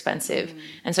super expensive,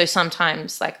 and so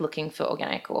sometimes like looking for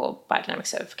organic or biodynamic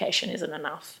certification isn't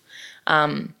enough.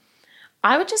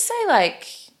 I would just say like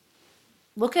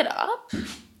look it up.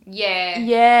 Yeah.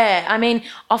 Yeah, I mean,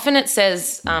 often it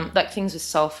says like things with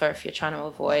sulfur. If you're trying to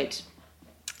avoid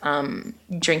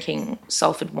drinking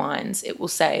sulfured wines, it will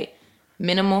say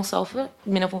minimal sulfites,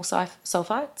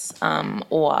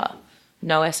 or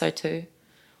no SO2,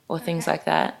 or things like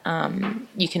that.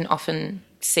 You can often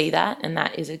see that, and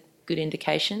that is a good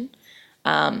indication.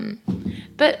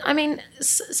 But I mean,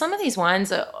 some of these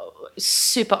wines are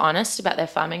super honest about their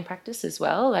farming practice as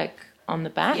well, like on the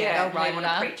back. Yeah, They'll write really it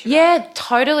up. preach about Yeah,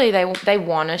 totally. They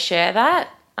want to share that.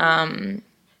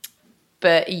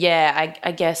 But yeah,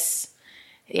 I guess,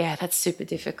 yeah, that's super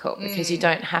difficult because you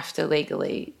don't have to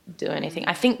legally do anything.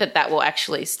 I think that will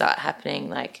actually start happening,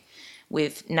 like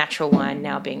with natural wine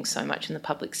now being so much in the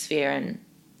public sphere and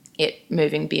it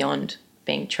moving beyond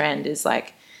being trend is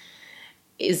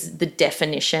the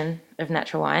definition of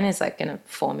natural wine is like going to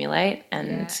formulate,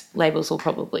 and labels will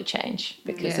probably change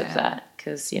because of that.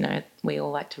 Because, you know, we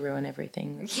all like to ruin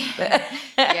everything.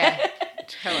 Yeah.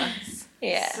 Tell us.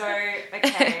 Yeah. So,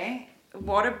 okay,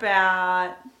 what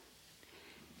about,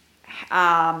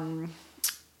 I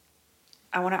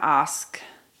want to ask,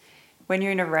 when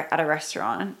you're at a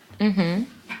restaurant,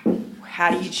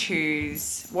 how do you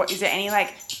choose, is there any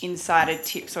like insider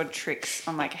tips or tricks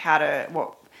on like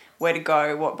where to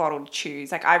go, what bottle to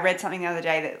choose? Like I read something the other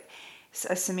day that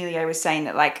a sommelier was saying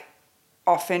that like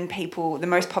often the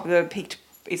most popular picked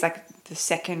is like the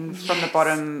second from the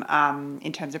bottom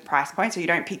in terms of price point. So you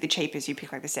don't pick the cheapest, you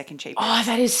pick like the second cheapest. Oh,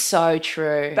 that is so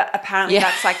true. But apparently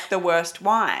that's like the worst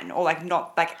wine, or like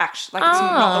not like actually like it's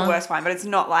not the worst wine, but it's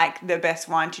not like the best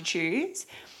wine to choose.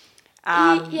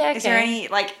 Okay. Is there any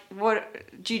like what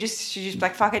should you just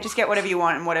like fuck it, just get whatever you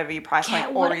want and whatever your price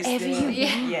point, or is whatever there, you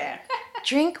want. yeah.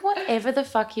 Drink whatever the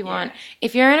fuck you want.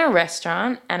 If you're in a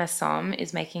restaurant and a somm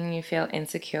is making you feel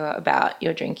insecure about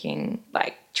your drinking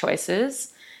like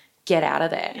choices, get out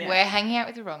of there. Yeah. We're hanging out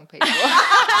with the wrong people.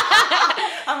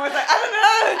 I was like,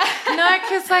 I don't know. No,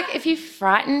 because like if you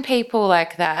frighten people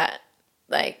like that,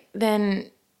 like then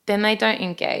they don't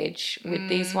engage with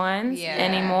these wines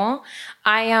anymore.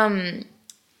 I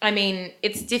mean,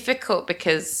 it's difficult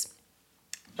because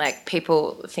like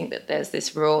people think that there's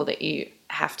this rule that you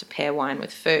have to pair wine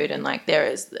with food, and like there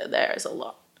is a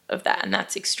lot of that, and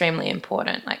that's extremely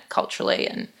important, like culturally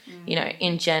and you know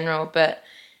in general. But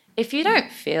if you don't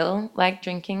feel like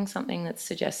drinking something that's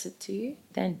suggested to you,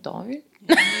 then don't.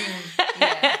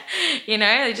 You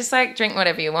know, just like drink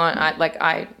whatever you want.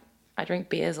 I drink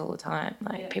beers all the time.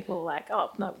 Like people are like,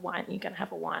 oh, no wine, you're gonna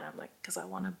have a wine. I'm like, because I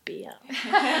want a beer.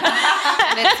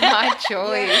 And it's my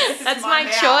choice. That's my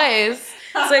choice.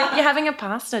 So you're having a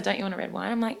pasta, don't you want a red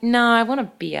wine? I'm like, no, I want a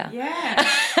beer. Yeah.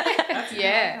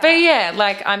 Yeah. But yeah,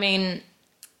 like I mean,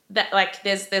 that like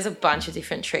there's a bunch of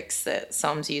different tricks that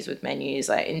somms use with menus,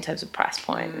 like in terms of price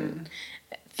point and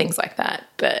things like that.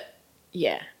 But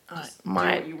yeah, do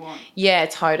what you want. Yeah,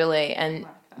 totally, and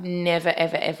never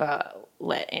ever ever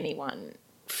let anyone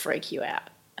freak you out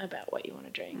about what you want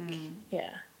to drink.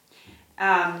 Yeah.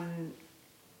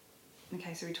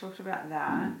 Okay, so we talked about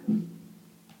that. Oh,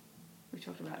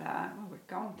 we're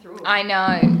going through it. I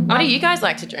know. What do you guys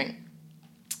like to drink?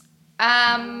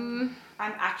 I'm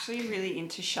actually really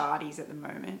into Shardies at the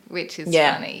moment. Which is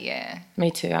funny, yeah. Me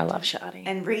too. I love Shardy.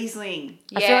 And Riesling.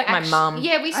 I feel like my mum.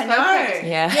 Yeah, we spoke know. about this.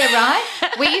 Yeah. Yeah, right?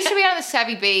 We used to be on the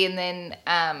Savvy Bee, and then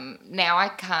now I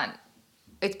can't.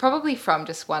 It's probably from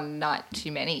just one night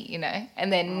too many, you know?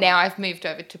 And then now I've moved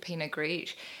over to Pinot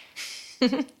Grigio.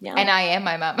 Yeah. And I am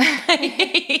my mum.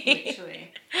 Literally.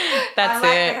 That's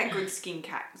I it. like a good skin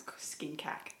contact.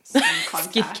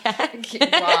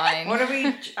 Wine. What do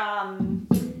we?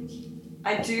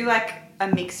 I do like a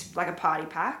mix, like a party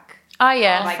pack. Oh,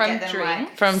 yeah. Like from get them,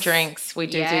 Drnks. From Drnks, we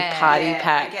do Yeah. party Yeah, I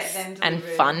packs get them and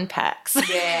delivered. fun packs.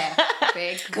 Yeah.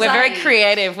 We're very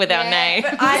creative with our Yeah, name.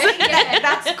 But I think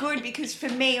that's good because for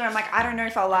me, I'm like, I don't know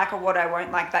if I'll like or what I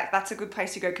won't like. That's a good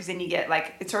place to go because then you get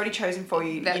like it's already chosen for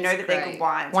you. That's you know that they're great. good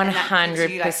wines. And that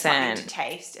gives you, like, something 100%. to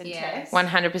taste and test.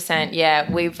 100%.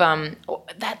 Yeah, we've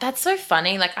that's so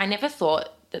funny. Like I never thought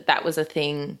that was a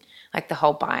thing. Like the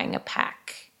whole buying a pack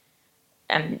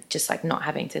and just like not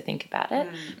having to think about it.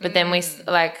 But then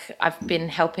I've been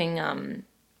helping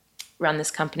run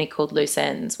this company called Loose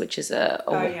Ends, which is a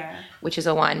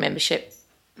wine membership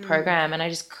program, and I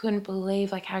just couldn't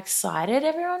believe like how excited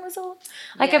everyone was all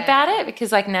like about it,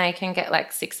 because like now you can get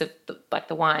like 6 of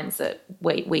the wines that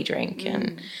we drink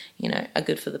and you know are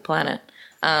good for the planet,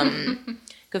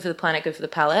 good for the planet, good for the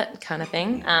palate kind of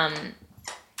thing.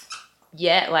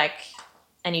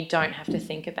 And you don't have to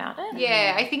think about it.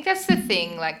 Yeah, I think that's the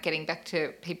thing, like getting back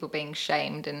to people being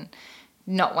shamed and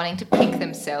not wanting to pick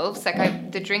themselves.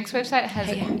 Like the Drnks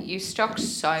website you stock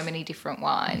so many different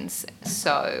wines.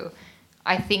 So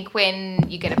I think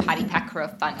when you get a party pack or a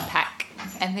fun pack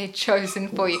and they're chosen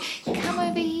for you, come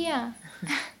over here.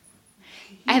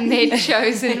 And they're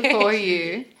chosen for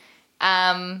you,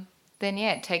 then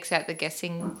it takes out the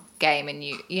guessing game, and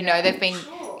you know they've been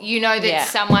that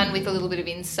someone with a little bit of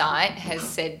insight has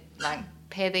said like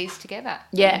pair these together.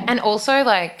 Yeah, and also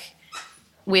like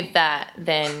with that,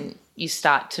 then you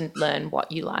start to learn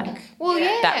what you like. Well,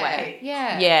 that way.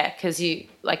 Yeah, because you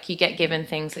get given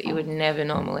things that you would never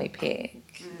normally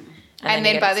pick, and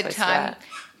then by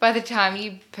the time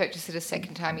you purchase it a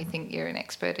second time, you think you're an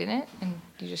expert in it, and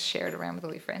you just share it around with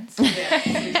all your friends. Like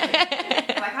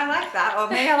I like that, or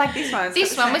maybe I like this one.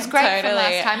 This one was great from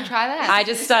last time. Try that. I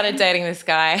just started dating this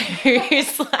guy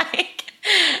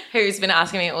who's been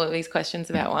asking me all of these questions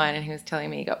about wine, and he was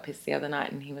telling me he got pissed the other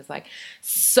night, and he was like,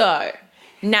 "So,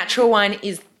 natural wine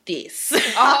is this." Oh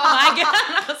my God.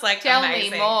 I was like, tell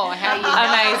amazing. me more. How you know?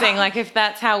 Amazing. Like if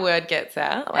that's how word gets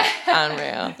out, like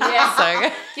unreal. Yeah. So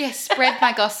good. Yeah, spread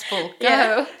my gospel. Go.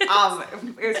 Yeah.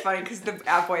 It was funny because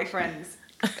our boyfriends,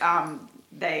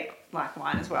 they like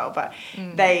wine as well, but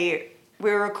we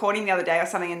were recording the other day or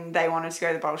something, and they wanted to go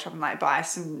to the bottle shop and like buy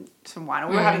some wine. Or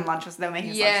we were having lunch or something. They were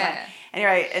making us lunch. Like,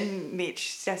 anyway, and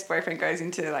Mitch, Steph's boyfriend, goes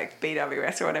into like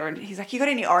BWS or whatever, and he's like, "You got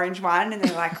any orange wine?" And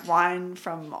they're like, "Wine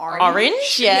from orange."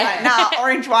 Orange? Yeah. Like, nah,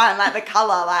 orange wine, like the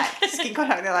colour, like skin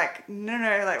contact. And they're like, no,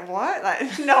 like what?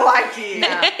 Like no idea. No.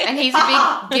 And he's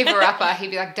a big giver-upper.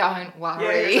 He'd be like, don't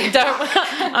worry. Yeah, Don't.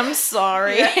 I'm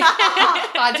sorry.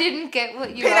 I didn't get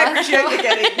what you asked Pinot Grigio for. you're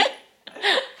getting.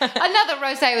 Another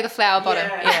rosé with a flower bottom.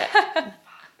 Yeah.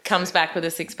 Comes back with a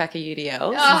 6-pack of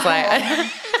UDLs. Oh. It's like,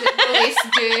 Will this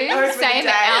do? Those were the Same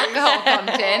days. alcohol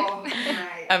content. Oh,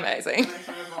 mate. amazing.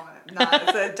 No,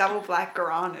 it's a double black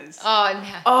Guaranas. Oh,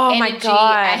 no. Oh my Energy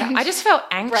God. and I just felt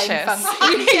brain anxious. function.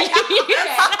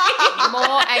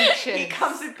 More anxious. He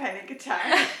comes with panic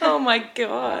attack. Oh my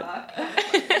God.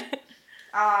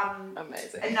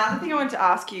 Amazing. Another thing I wanted to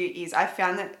ask you is I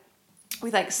found that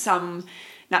with like some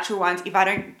natural wines, if I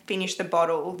don't finish the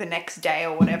bottle the next day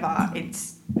or whatever,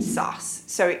 it's sus.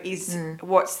 So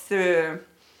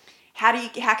how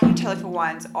can you tell if a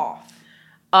wine's off?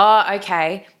 Oh,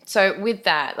 okay. So with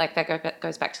that, like that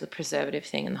goes back to the preservative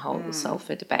thing and the whole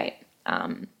sulfur debate.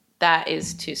 That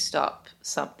is to stop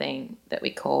something that we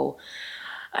call,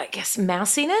 I guess,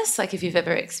 mousiness. Like if you've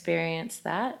ever experienced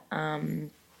that,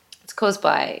 it's caused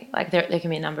by like there can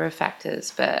be a number of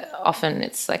factors, but often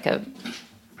it's like a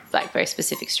very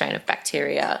specific strain of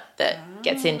bacteria that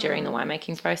gets in during the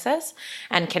winemaking process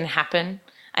and can happen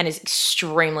and is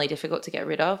extremely difficult to get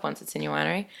rid of once it's in your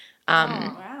winery.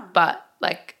 Wow. But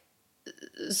like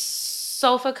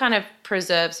sulfur kind of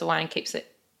preserves the wine and keeps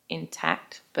it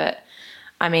intact. But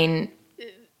I mean,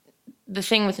 the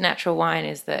thing with natural wine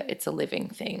is that it's a living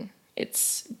thing.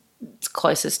 It's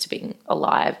closest to being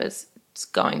alive as it's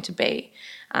going to be.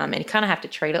 And you kind of have to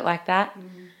treat it like that.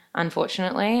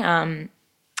 unfortunately. I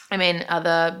mean,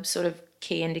 other sort of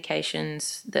key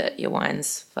indications that your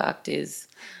wine's fucked is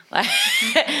like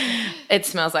it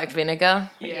smells like vinegar.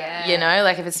 Yeah. You know,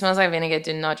 like if it smells like vinegar,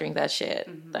 do not drink that shit.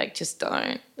 Like just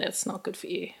don't. It's not good for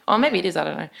you. Or maybe it is, I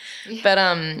don't know. Yeah. But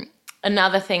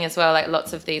another thing as well, like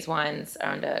lots of these wines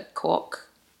are under cork.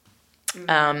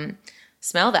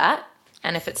 Smell that.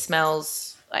 And if it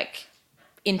smells like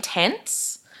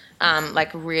intense, like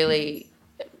really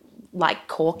like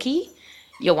corky,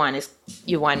 your wine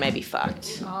may be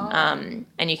fucked. And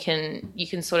you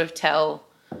can sort of tell,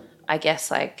 I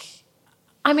guess, like,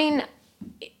 I mean,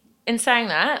 in saying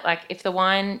that, like if the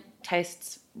wine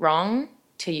tastes wrong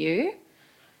to you,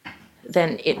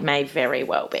 then it may very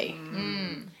well be.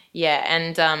 Yeah,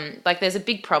 and like there's a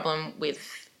big problem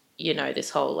with, you know, this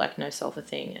whole like no sulfur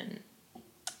thing and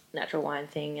natural wine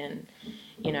thing, and,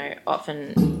 you know,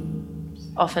 often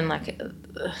like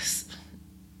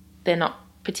they're not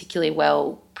particularly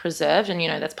well preserved, and, you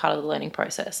know, that's part of the learning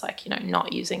process, like, you know,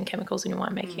 not using chemicals in your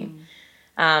winemaking.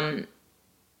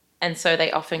 And so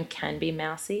they often can be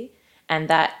mousy, and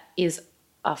that is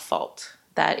a fault.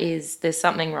 There's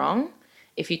something wrong.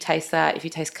 If you taste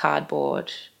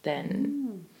cardboard,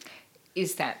 then...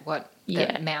 Is that what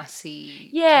the mousy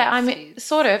Yeah, I taste mean, is?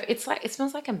 sort of. It's like, it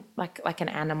smells like an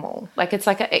animal. Like it's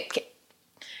like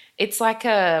it's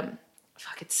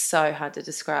so hard to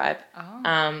describe.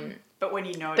 But when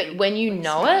you know it. But when you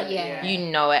know it, you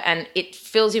know it, and it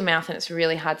fills your mouth, and it's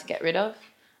really hard to get rid of.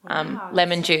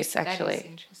 Lemon juice, actually. That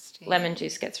is interesting. Lemon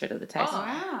juice gets rid of the taste. Oh,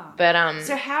 wow. But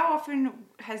so how often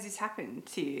has this happened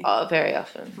to you? Oh, very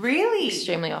often. Really?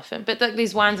 Extremely often. But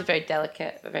these wines are very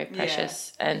delicate, but very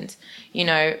precious. Yeah. And, you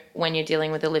know, when you're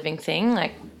dealing with a living thing,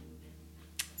 like,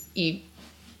 you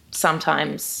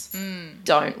sometimes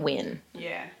don't win.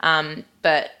 Yeah.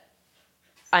 But,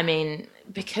 I mean,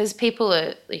 because people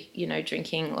are, you know,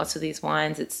 drinking lots of these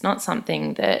wines, it's not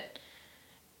something that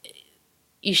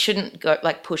you shouldn't go,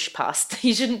 like, push past.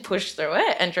 You shouldn't push through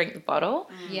it and drink the bottle.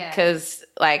 Yeah. Because,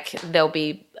 like, there'll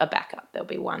be a backup. There'll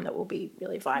be one that will be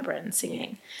really vibrant and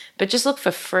singing. But just look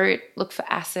for fruit, look for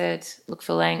acid, look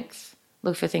for length,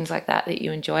 look for things like that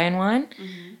you enjoy in wine.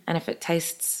 And if it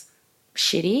tastes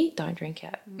shitty, don't drink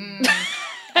it.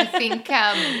 I think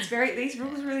these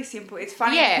rules are really simple. It's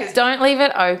funny because... Don't leave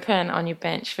it open on your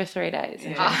bench for 3 days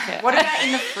and drink it. What about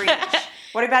in the fridge?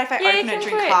 What about if I open it,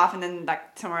 drink half, and then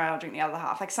like tomorrow I'll drink the other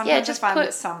half? Like sometimes I find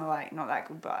that some are like not that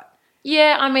good, but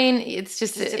yeah, I mean it's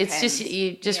just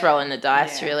you just rolling the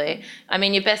dice really. I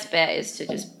mean your best bet is to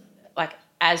just like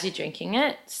as you're drinking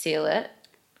it, seal it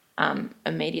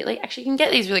immediately. Actually, you can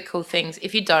get these really cool things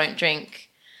if you don't drink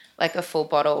like a full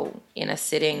bottle in a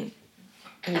sitting,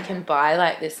 and you can buy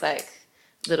like this like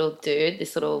little dude,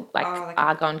 this little like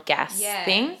argon gas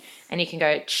thing, and you can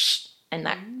go. And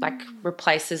that like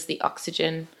replaces the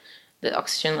oxygen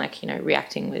like, you know,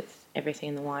 reacting with everything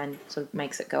in the wine sort of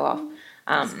makes it go off.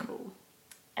 That's cool.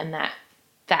 And that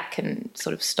can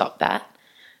sort of stop that.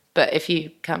 But if you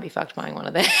can't be fucked buying one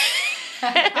of them,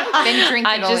 then drink it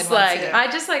I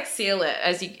just like seal it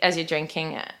as you're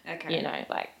drinking it. Okay. You know,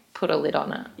 like put a lid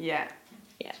on it. Yeah.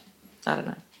 Yeah. I don't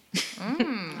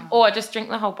know. Or just drink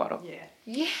the whole bottle.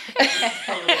 Yeah.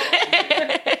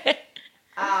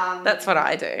 That's what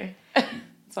I do.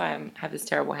 That's why I have this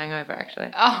terrible hangover, actually.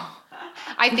 Oh,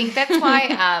 I think that's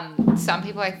why some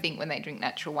people, I think, when they drink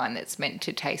natural wine, that's meant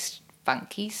to taste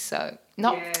funky. So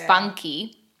not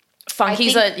funky.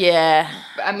 Funky's a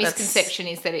misconception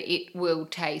is that it will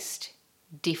taste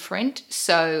different.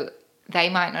 So they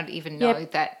might not even know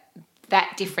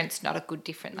that difference not a good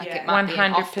difference. Like it might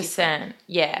 100%.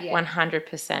 Yeah,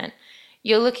 100%.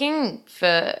 You're looking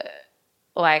for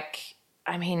like,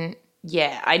 I mean.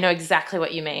 Yeah, I know exactly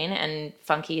what you mean, and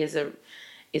funky is a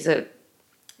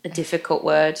difficult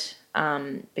word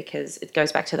because it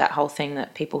goes back to that whole thing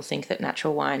that people think that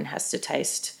natural wine has to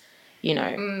taste, you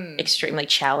know, extremely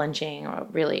challenging or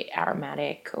really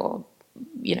aromatic or,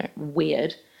 you know,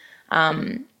 weird.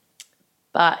 But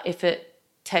if it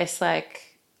tastes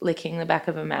like licking the back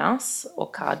of a mouse or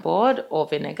cardboard or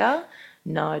vinegar,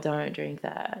 no, don't drink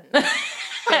that.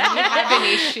 You have an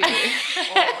issue.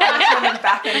 I just on the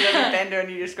back end of the bender and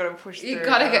you just got to push through. You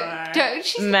got to go.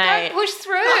 Don't push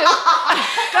through.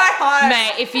 Go home.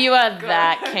 Mate, if you are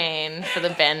that keen for the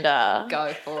bender,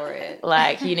 go for it.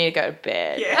 Like, you need to go to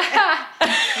bed. Yeah.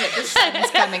 The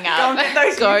sun's coming up.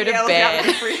 Go to bed.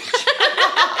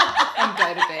 And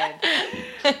go to bed.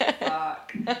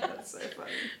 Fuck. That's so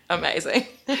funny. Amazing.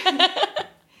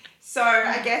 So,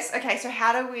 I guess, okay, so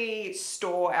how do we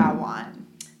store our wine?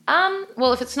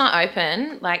 Well, if it's not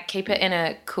open, like keep it in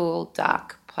a cool,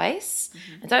 dark place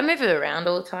and don't move it around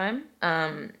all the time.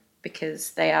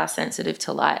 because they are sensitive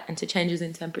to light and to changes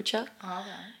in temperature. Oh, right.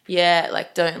 Yeah,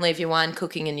 like don't leave your wine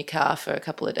cooking in your car for a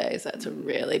couple of days. That's a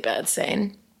really bad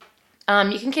scene.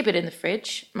 You can keep it in the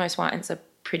fridge. Most wines are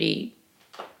pretty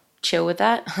chill with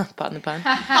that. Pardon the pun.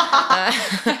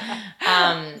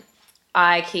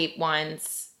 I keep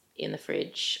wines in the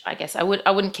fridge. I guess I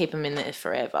wouldn't keep them in there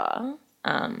forever.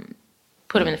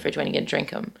 Put them in the fridge when you're going to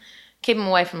drink them. Keep them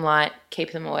away from light.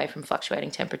 Keep them away from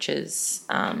fluctuating temperatures.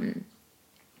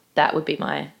 That would be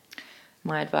my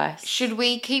advice. Should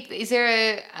we keep? Is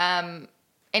there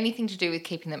anything to do with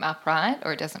keeping them upright,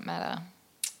 or it doesn't matter?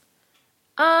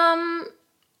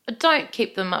 Don't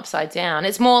keep them upside down.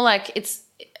 It's more like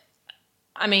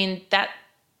that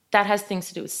has things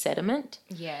to do with sediment.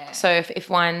 Yeah. So if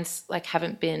wines like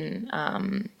haven't been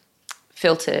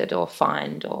filtered or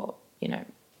fined or, you know,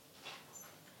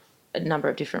 a number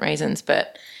of different reasons,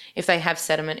 but if they have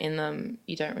sediment in them,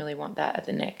 you don't really want that at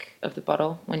the neck of the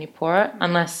bottle when you pour it,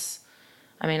 unless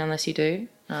you do.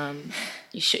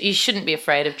 You shouldn't be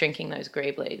afraid of drinking those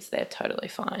Greeblies. They're totally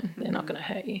fine. They're not going to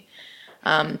hurt you.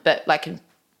 But like in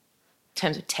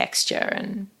terms of texture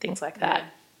and things like that,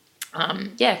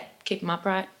 keep them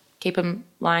upright, keep them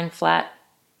lying flat.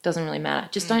 Doesn't really matter.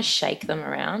 Just don't shake them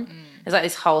around. There's like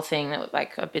this whole thing that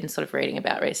like I've been sort of reading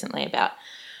about recently about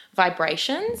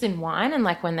vibrations in wine, and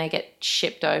like when they get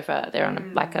shipped over, they're on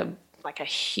a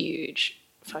huge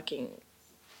fucking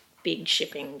big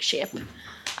shipping ship.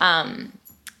 And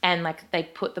like they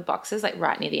put the boxes like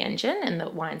right near the engine, and the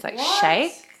wines like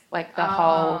shake like the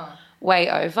whole way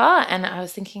over. And I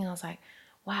was thinking, I was like,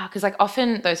 wow, because like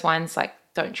often those wines like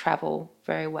don't travel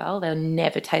very well. They'll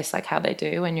never taste like how they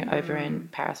do when you're over in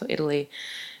Paris or Italy,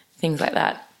 things like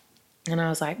that. And I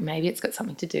was like, maybe it's got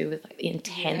something to do with like the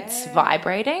intense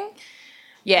vibrating.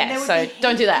 Yeah, so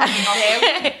don't do that.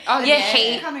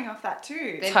 Heat coming off that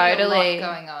too. There'd Totally. be a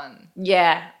lot going on.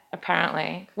 Yeah,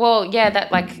 apparently. Well, yeah,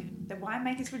 that like the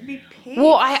winemakers would be pissed.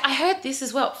 Well, I heard this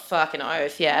as well. Fucking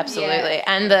oath, yeah, absolutely. Yeah.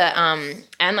 And the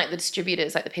and like the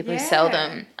distributors, like the people who sell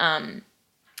them,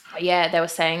 they were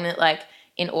saying that like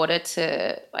in order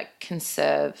to like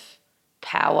conserve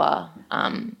power,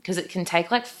 because it can take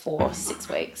like 4 or 6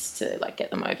 weeks to like get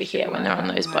them over here when they're on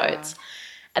those boats.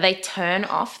 They turn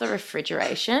off the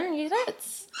refrigeration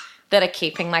units that are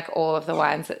keeping like all of the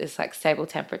wines at this like stable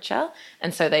temperature,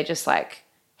 and so they just like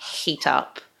heat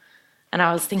up. And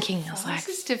I was thinking, I was like,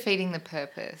 this is defeating the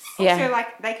purpose. Yeah. Also,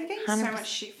 like they could get so much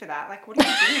shit for that. Like, what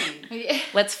are you doing?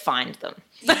 Let's find them.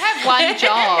 You have one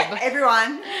job.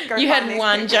 Everyone, go you find had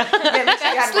one job.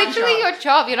 That's literally your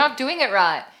job. You're not doing it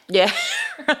right. Yeah.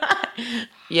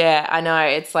 Yeah, I know.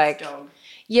 It's like,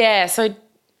 yeah. So,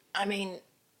 I mean,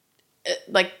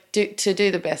 like, to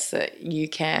do the best that you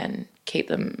can, keep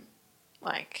them,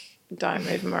 like, don't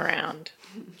move them around.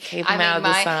 Keep them out of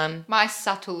the sun. My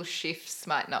subtle shifts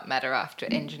might not matter after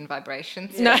engine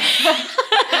vibrations. No.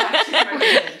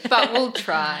 But we'll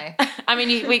try. I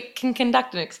mean, we can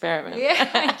conduct an experiment. Yeah,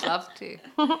 I'd love to.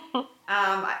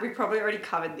 We probably already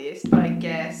covered this, but I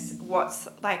guess what's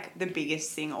like the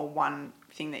biggest thing or one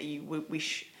thing that you would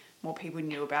wish more people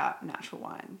knew about natural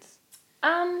wines?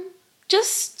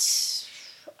 Just,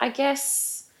 I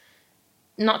guess,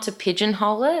 not to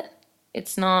pigeonhole it.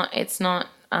 It's not,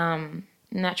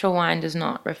 natural wine does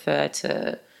not refer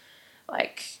to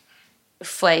like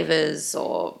flavors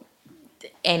or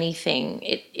anything.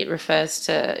 It refers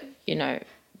to, you know,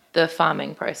 the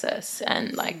farming process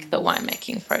and like the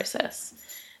winemaking process.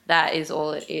 That is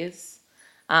all it is.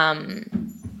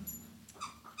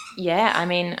 Yeah, I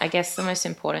mean, I guess the most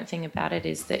important thing about it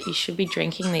is that you should be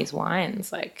drinking these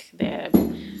wines. Like they're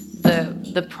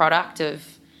the product of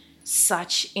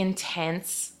such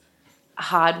intense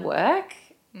hard work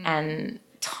and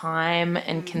time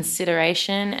and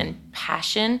consideration and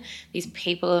passion. These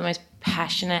people are the most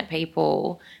passionate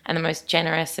people and the most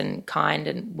generous and kind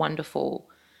and wonderful.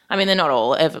 I mean, they're not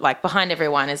all ever, like behind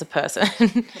everyone is a person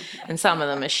and some of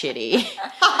them are shitty.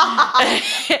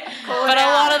 But a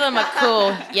lot of them are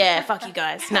cool. Yeah, fuck you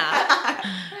guys. Nah.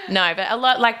 No, but a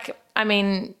lot, like, I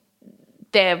mean,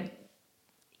 I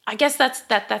guess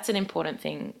that's an important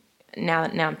thing now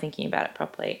I'm thinking about it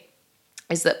properly,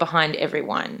 is that behind every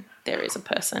wine there is a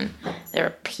person. There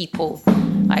are people,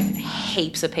 like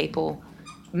heaps of people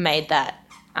made that,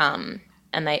 and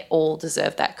they all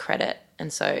deserve that credit.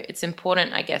 And so it's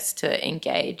important, I guess, to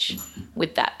engage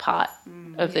with that part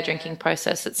of the drinking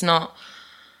process. It's not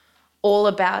all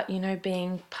about, you know,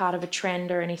 being part of a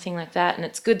trend or anything like that. And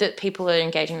it's good that people are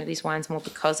engaging with these wines more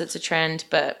because it's a trend.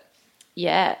 But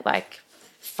yeah, like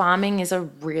farming is a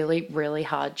really, really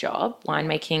hard job.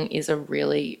 Winemaking is a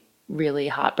really, really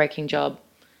heartbreaking job,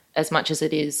 as much as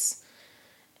it is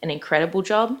an incredible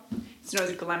job. It's not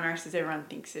as glamorous as everyone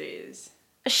thinks it is.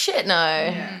 Shit,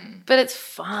 no. But it's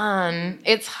fun.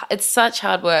 It's such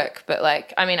hard work, but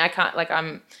like, I mean, I can't, like,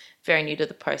 I'm very new to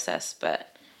the process,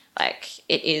 but like,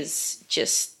 it is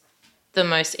just the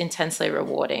most intensely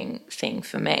rewarding thing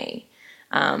for me.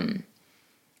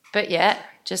 But yeah,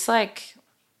 just like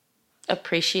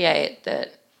appreciate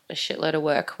that a shitload of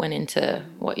work went into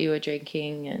what you were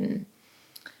drinking, and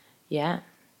yeah,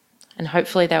 and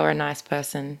hopefully they were a nice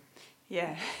person.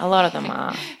 Yeah. A lot of them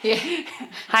are. Yeah.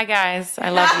 Hi guys, I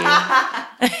love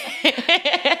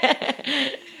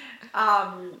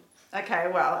you.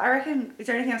 Okay, well, I reckon, is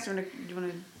there anything else you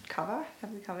want to cover?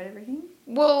 Have we covered everything?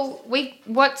 Well, we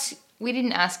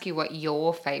didn't ask you what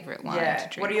your favourite wine to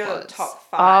drink. What are your was. top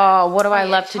 5? Oh, what do I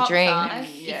love to top drink? 5,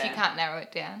 if you can't narrow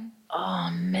it down. Oh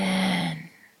man.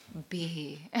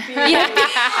 Beer.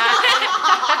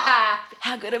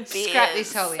 How good a beer. Scrap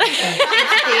this whole intro.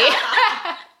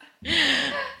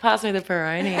 Pass me the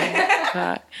Peroni.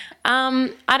 But,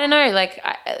 I don't know. Like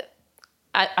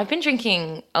I've been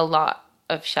drinking a lot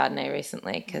of Chardonnay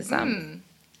recently because I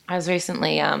was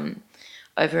recently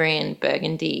over in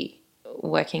Burgundy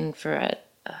working for a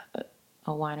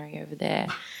winery over there,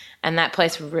 and that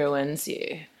place ruins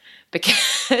you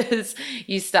because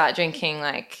you start drinking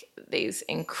like these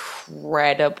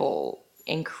incredible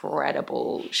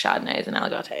Chardonnays and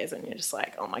Aligotés, and you're just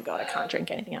like, oh my God, I can't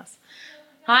drink anything else.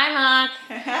 Hi, Mark.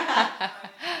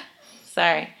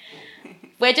 Sorry.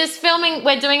 We're just filming.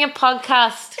 We're doing a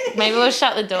podcast. Maybe we'll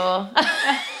shut the door.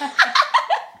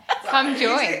 Come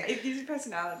join. It gives you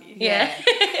personality. Yeah.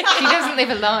 She doesn't live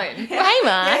alone. Hey,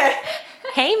 Mark. Yeah.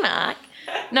 Hey, Mark.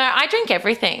 No, I drink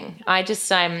everything. I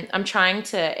just I'm trying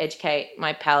to educate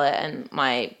my palate and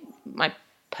my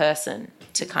person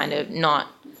to kind of not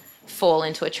fall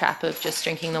into a trap of just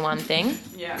drinking the one thing.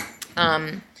 Yeah.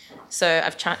 So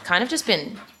I've kind of just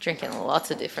been drinking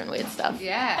lots of different weird stuff.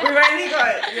 Yeah. We've only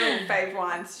got your fave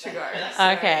wines to go. So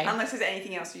Okay. Unless there's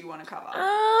anything else you want to cover.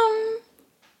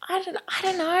 I don't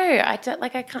know. I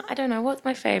don't know what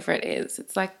my favorite is.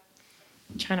 It's like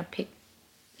trying to pick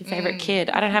your favorite kid.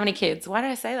 I don't have any kids. Why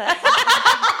did I say that?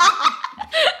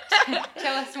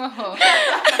 Tell us more.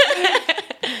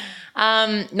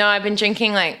 No, I've been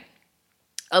drinking like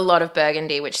a lot of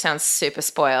Burgundy, which sounds super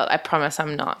spoiled. I promise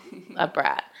I'm not a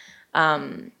brat.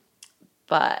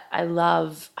 But I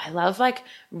love like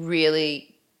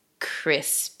really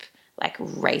crisp, like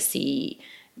racy,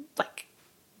 like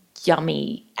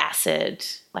yummy acid,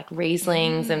 like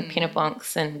Rieslings and Pinot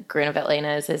Blancs and Gruner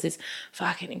Veltliners. There's this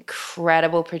fucking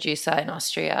incredible producer in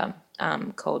Austria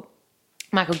called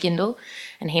Michael Gindel,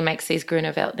 and he makes these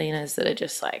Gruner Veltliners that are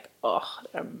just like, oh,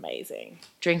 they're amazing.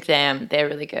 Drink them. They're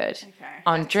really good. Okay.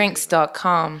 On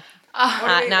Drnks.com. No,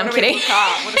 I'm kidding.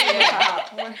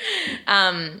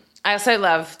 I also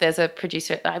love, there's a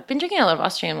producer, I've been drinking a lot of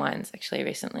Austrian wines actually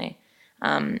recently.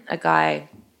 A guy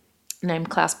named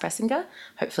Klaus Pressinger,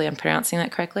 hopefully I'm pronouncing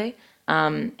that correctly.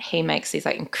 He makes these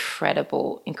like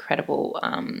incredible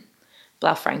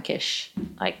Blaufränkisch,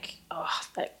 like, oh,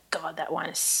 God, that wine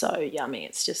is so yummy.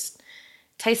 It's just,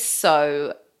 tastes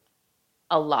so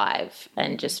alive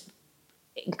and just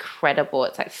incredible.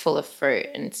 It's like full of fruit,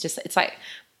 and it's like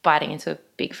biting into a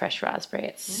big fresh raspberry.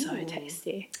 It's so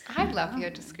tasty. I love your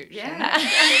description. Yeah.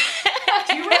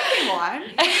 Do you work in wine?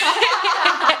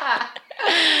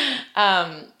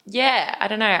 Yeah, I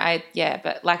don't know.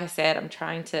 But like I said, I'm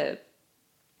trying to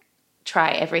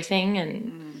try everything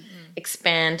and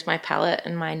expand my palate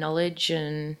and my knowledge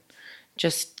and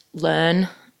just learn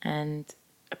and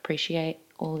appreciate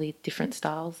all the different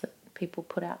styles that people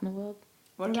put out in the world.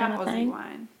 What about Aussie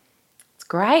wine? It's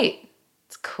great.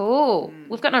 It's cool.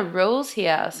 We've got no rules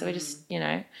here, so we're just,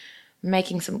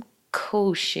 making some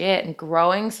cool shit and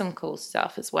growing some cool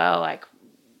stuff as well, like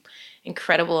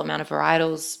incredible amount of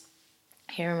varietals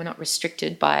here, and we're not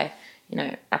restricted by,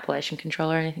 appellation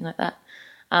control or anything like that.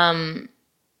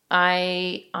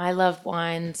 I love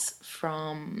wines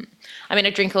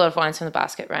I drink a lot of wines from the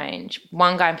Basket range.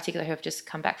 One guy in particular who I've just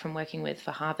come back from working with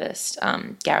for Harvest,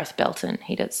 Gareth Belton,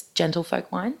 he does gentlefolk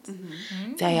wines.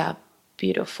 Mm-hmm. They are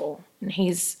beautiful. And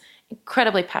he's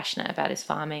incredibly passionate about his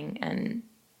farming and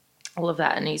all of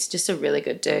that. And he's just a really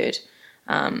good dude.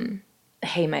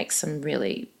 He makes some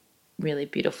really, really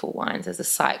beautiful wines. There's a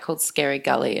site called Scary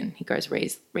Gully, and he grows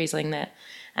Riesling there.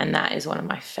 And that is one of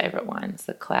my favourite wines,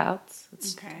 the Clouds.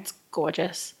 It's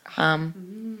gorgeous.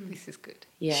 This is good.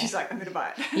 Yeah. She's like, I'm going to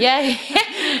buy it. Yeah.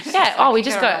 Yeah. Oh, we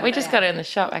just got it in the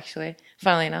shop, actually,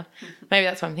 funnily enough. Maybe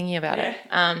that's why I'm thinking about it.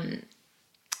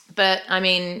 But,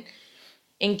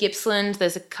 in Gippsland,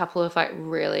 there's a couple of, like,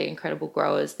 really incredible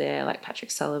growers there, like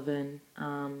Patrick Sullivan.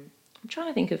 I'm trying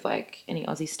to think of like any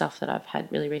Aussie stuff that I've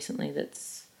had really recently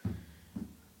that's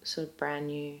sort of brand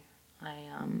new. I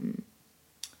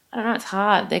don't know, it's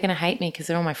hard. They're going to hate me because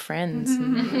they're all my friends.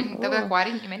 They're like, why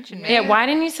didn't you mention me? Yeah, why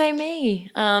didn't you say me?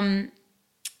 I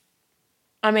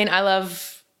mean, I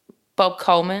love Bob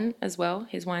Coleman as well.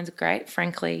 His wines are great.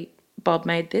 Frankly, Bob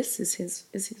made this is his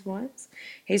wines.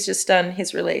 He's just done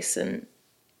his release and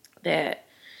they're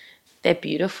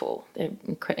beautiful.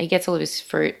 He gets all of his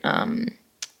fruit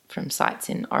from sites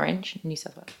in Orange, New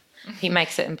South Wales. He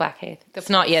makes it in Blackheath. It's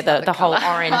not, the whole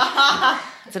orange.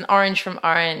 It's an orange from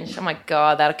Orange. Oh, my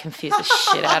God, that'll confuse the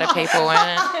shit out of people, won't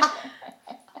it?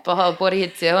 Bob, what are you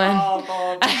doing? Oh,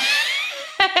 God.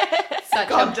 Such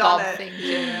God a Bob done it. thing to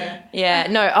do. Yeah,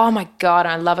 no, oh, my God,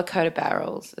 I love a coat of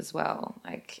barrels as well.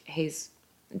 Like,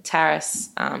 Taras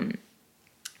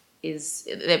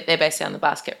they're based down the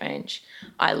Basket Range.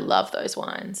 I love those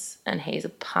wines. And he's a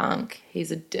punk. He's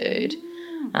a dude.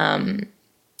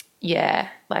 Yeah,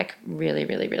 like really,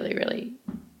 really, really, really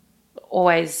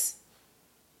always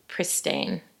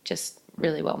pristine, just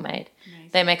really well made. Amazing.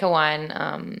 They make a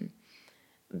wine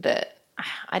that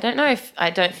I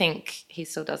don't think he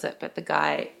still does it, but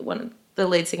the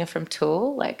lead singer from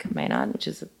Tool, like Maynard, which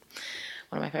is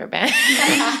one of my favorite bands.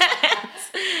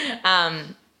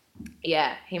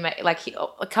 Yeah, he made a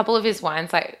couple of his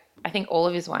wines, like I think all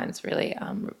of his wines really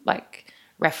like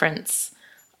reference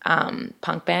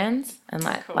punk bands and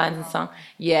like lines and song.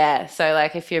 Yeah, so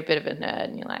like if you're a bit of a nerd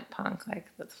and you like punk, like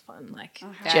that's fun, like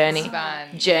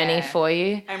journey for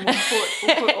you. And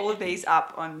we'll put all of these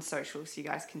up on social so you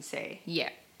guys can see. Yeah.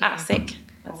 Sick.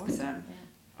 That's awesome.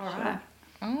 Yeah. All right.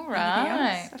 All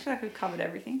right. I feel like we've covered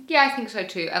everything. Yeah, I think so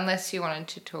too. Unless you wanted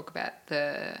to talk about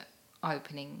the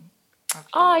opening.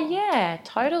 Oh yeah,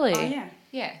 totally. Oh yeah.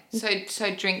 Yeah. So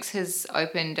Drnks has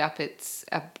opened up its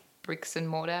bricks and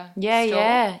mortar.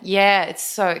 Yeah. It's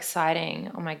so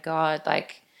exciting. Oh my God, I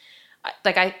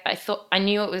thought I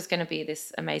knew it was going to be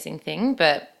this amazing thing,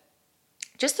 but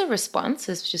just the response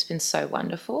has just been so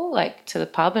wonderful. Like to the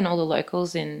pub and all the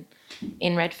locals in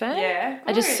Redfern. Yeah,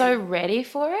 are just so ready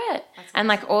for it. That's and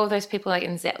like all of those people like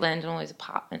in Zetland and all those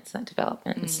apartments and that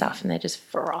development and stuff, and they're just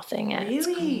frothing it.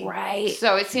 Really? It's great.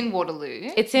 So it's in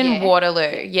Waterloo. It's in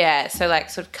Waterloo, yeah. So like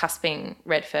sort of cusping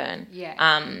Redfern.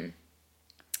 Yeah.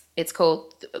 It's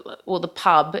called, the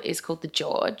pub is called the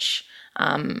George,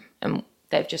 and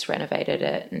they've just renovated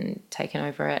it and taken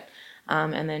over it.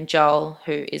 And then Joel,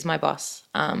 who is my boss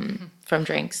from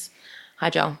Drnks. Hi,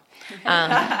 Joel.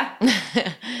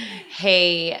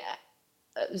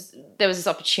 There was this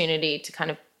opportunity to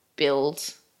kind of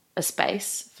build a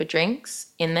space for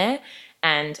Drnks in there,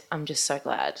 and I'm just so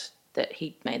glad that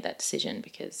he made that decision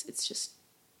because it's just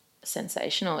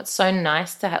sensational. It's so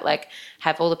nice to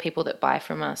have all the people that buy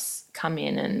from us come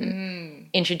in and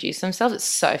introduce themselves. It's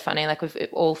so funny. Like we've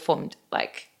all formed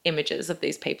like images of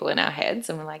these people in our heads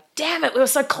and we're like, damn it, we were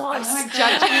so close.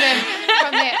 Judging them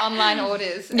from their online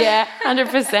orders. Yeah,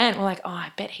 100%. We're like, oh,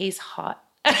 I bet he's hot.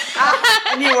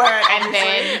 And you weren't.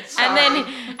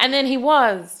 And then he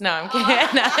was. No, I'm kidding.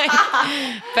 No.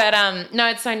 But no,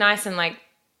 it's so nice and like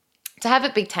to have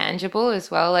it be tangible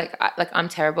as well. Like I'm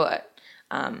terrible at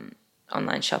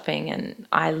online shopping, and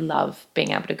I love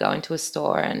being able to go into a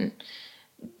store and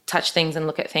touch things and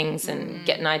look at things and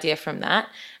get an idea from that.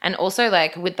 And also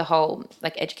like with the whole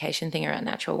like education thing around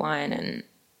natural wine and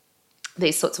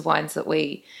these sorts of wines that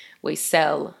we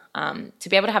sell, to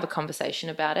be able to have a conversation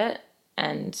about it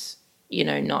and, you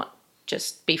know, not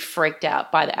just be freaked out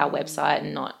by our website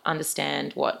and not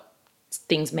understand what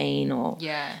things mean or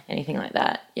anything like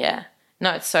that. Yeah.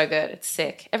 No, it's so good. It's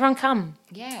sick. Everyone come.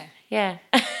 Yeah. Yeah.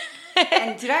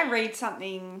 And did I read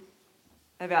something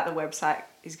about the website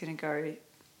is going to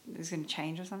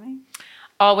change or something?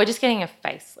 Oh, we're just getting a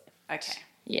facelift. Okay.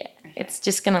 Yeah. Okay. It's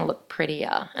just going to look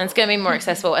prettier and it's going to be more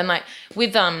accessible. And like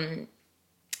with now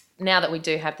that we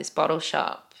do have this bottle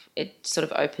shop, it sort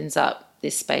of opens up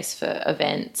this space for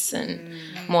events and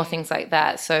more things like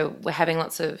that. So we're having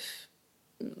lots of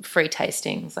free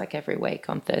tastings like every week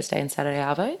on Thursday and Saturday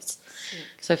arvos. Sick.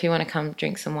 So if you want to come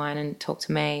drink some wine and talk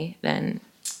to me, then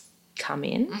come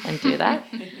in and do that.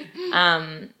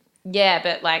 Yeah,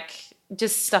 but like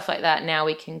just stuff like that. Now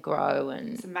we can grow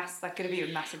and it's going to be a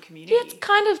massive community. Yeah, it's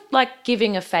kind of like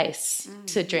giving a face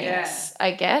to Drnks,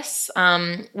 I guess,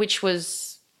 which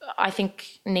was I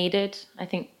think needed. I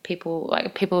think people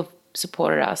have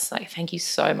supported us. Like, thank you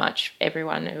so much,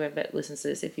 everyone, whoever listens to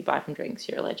this. If you buy from Drnks,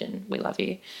 you're a legend. We love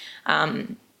you.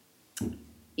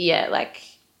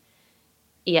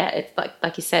 It's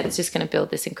like you said, it's just going to build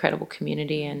this incredible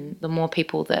community, and the more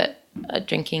people that are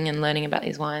drinking and learning about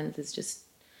these wines is just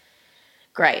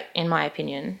great, in my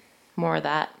opinion. More of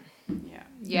that. Yeah.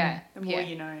 Yeah. The more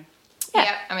you know.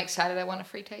 Yeah, I'm excited. I want a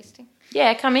free tasting.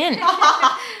 Yeah, come in.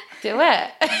 Do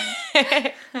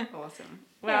it. Awesome.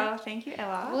 Well, thank you,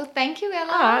 Ella. Well, thank you,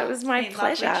 Ella. Oh, it was my It's been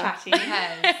pleasure. lovely chatting.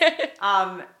 Yes.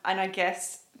 And I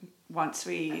guess once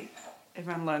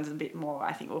everyone learns a bit more,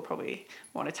 I think we'll probably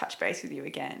want to touch base with you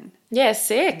again. Yeah,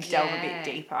 sick. Delve a bit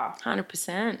deeper.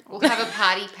 100%. We'll have a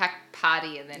party pack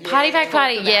party and then Party pack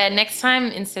party. about Yeah, it. next time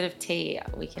instead of tea,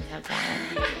 we can have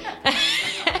wine.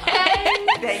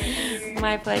 Thank you.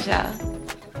 My pleasure.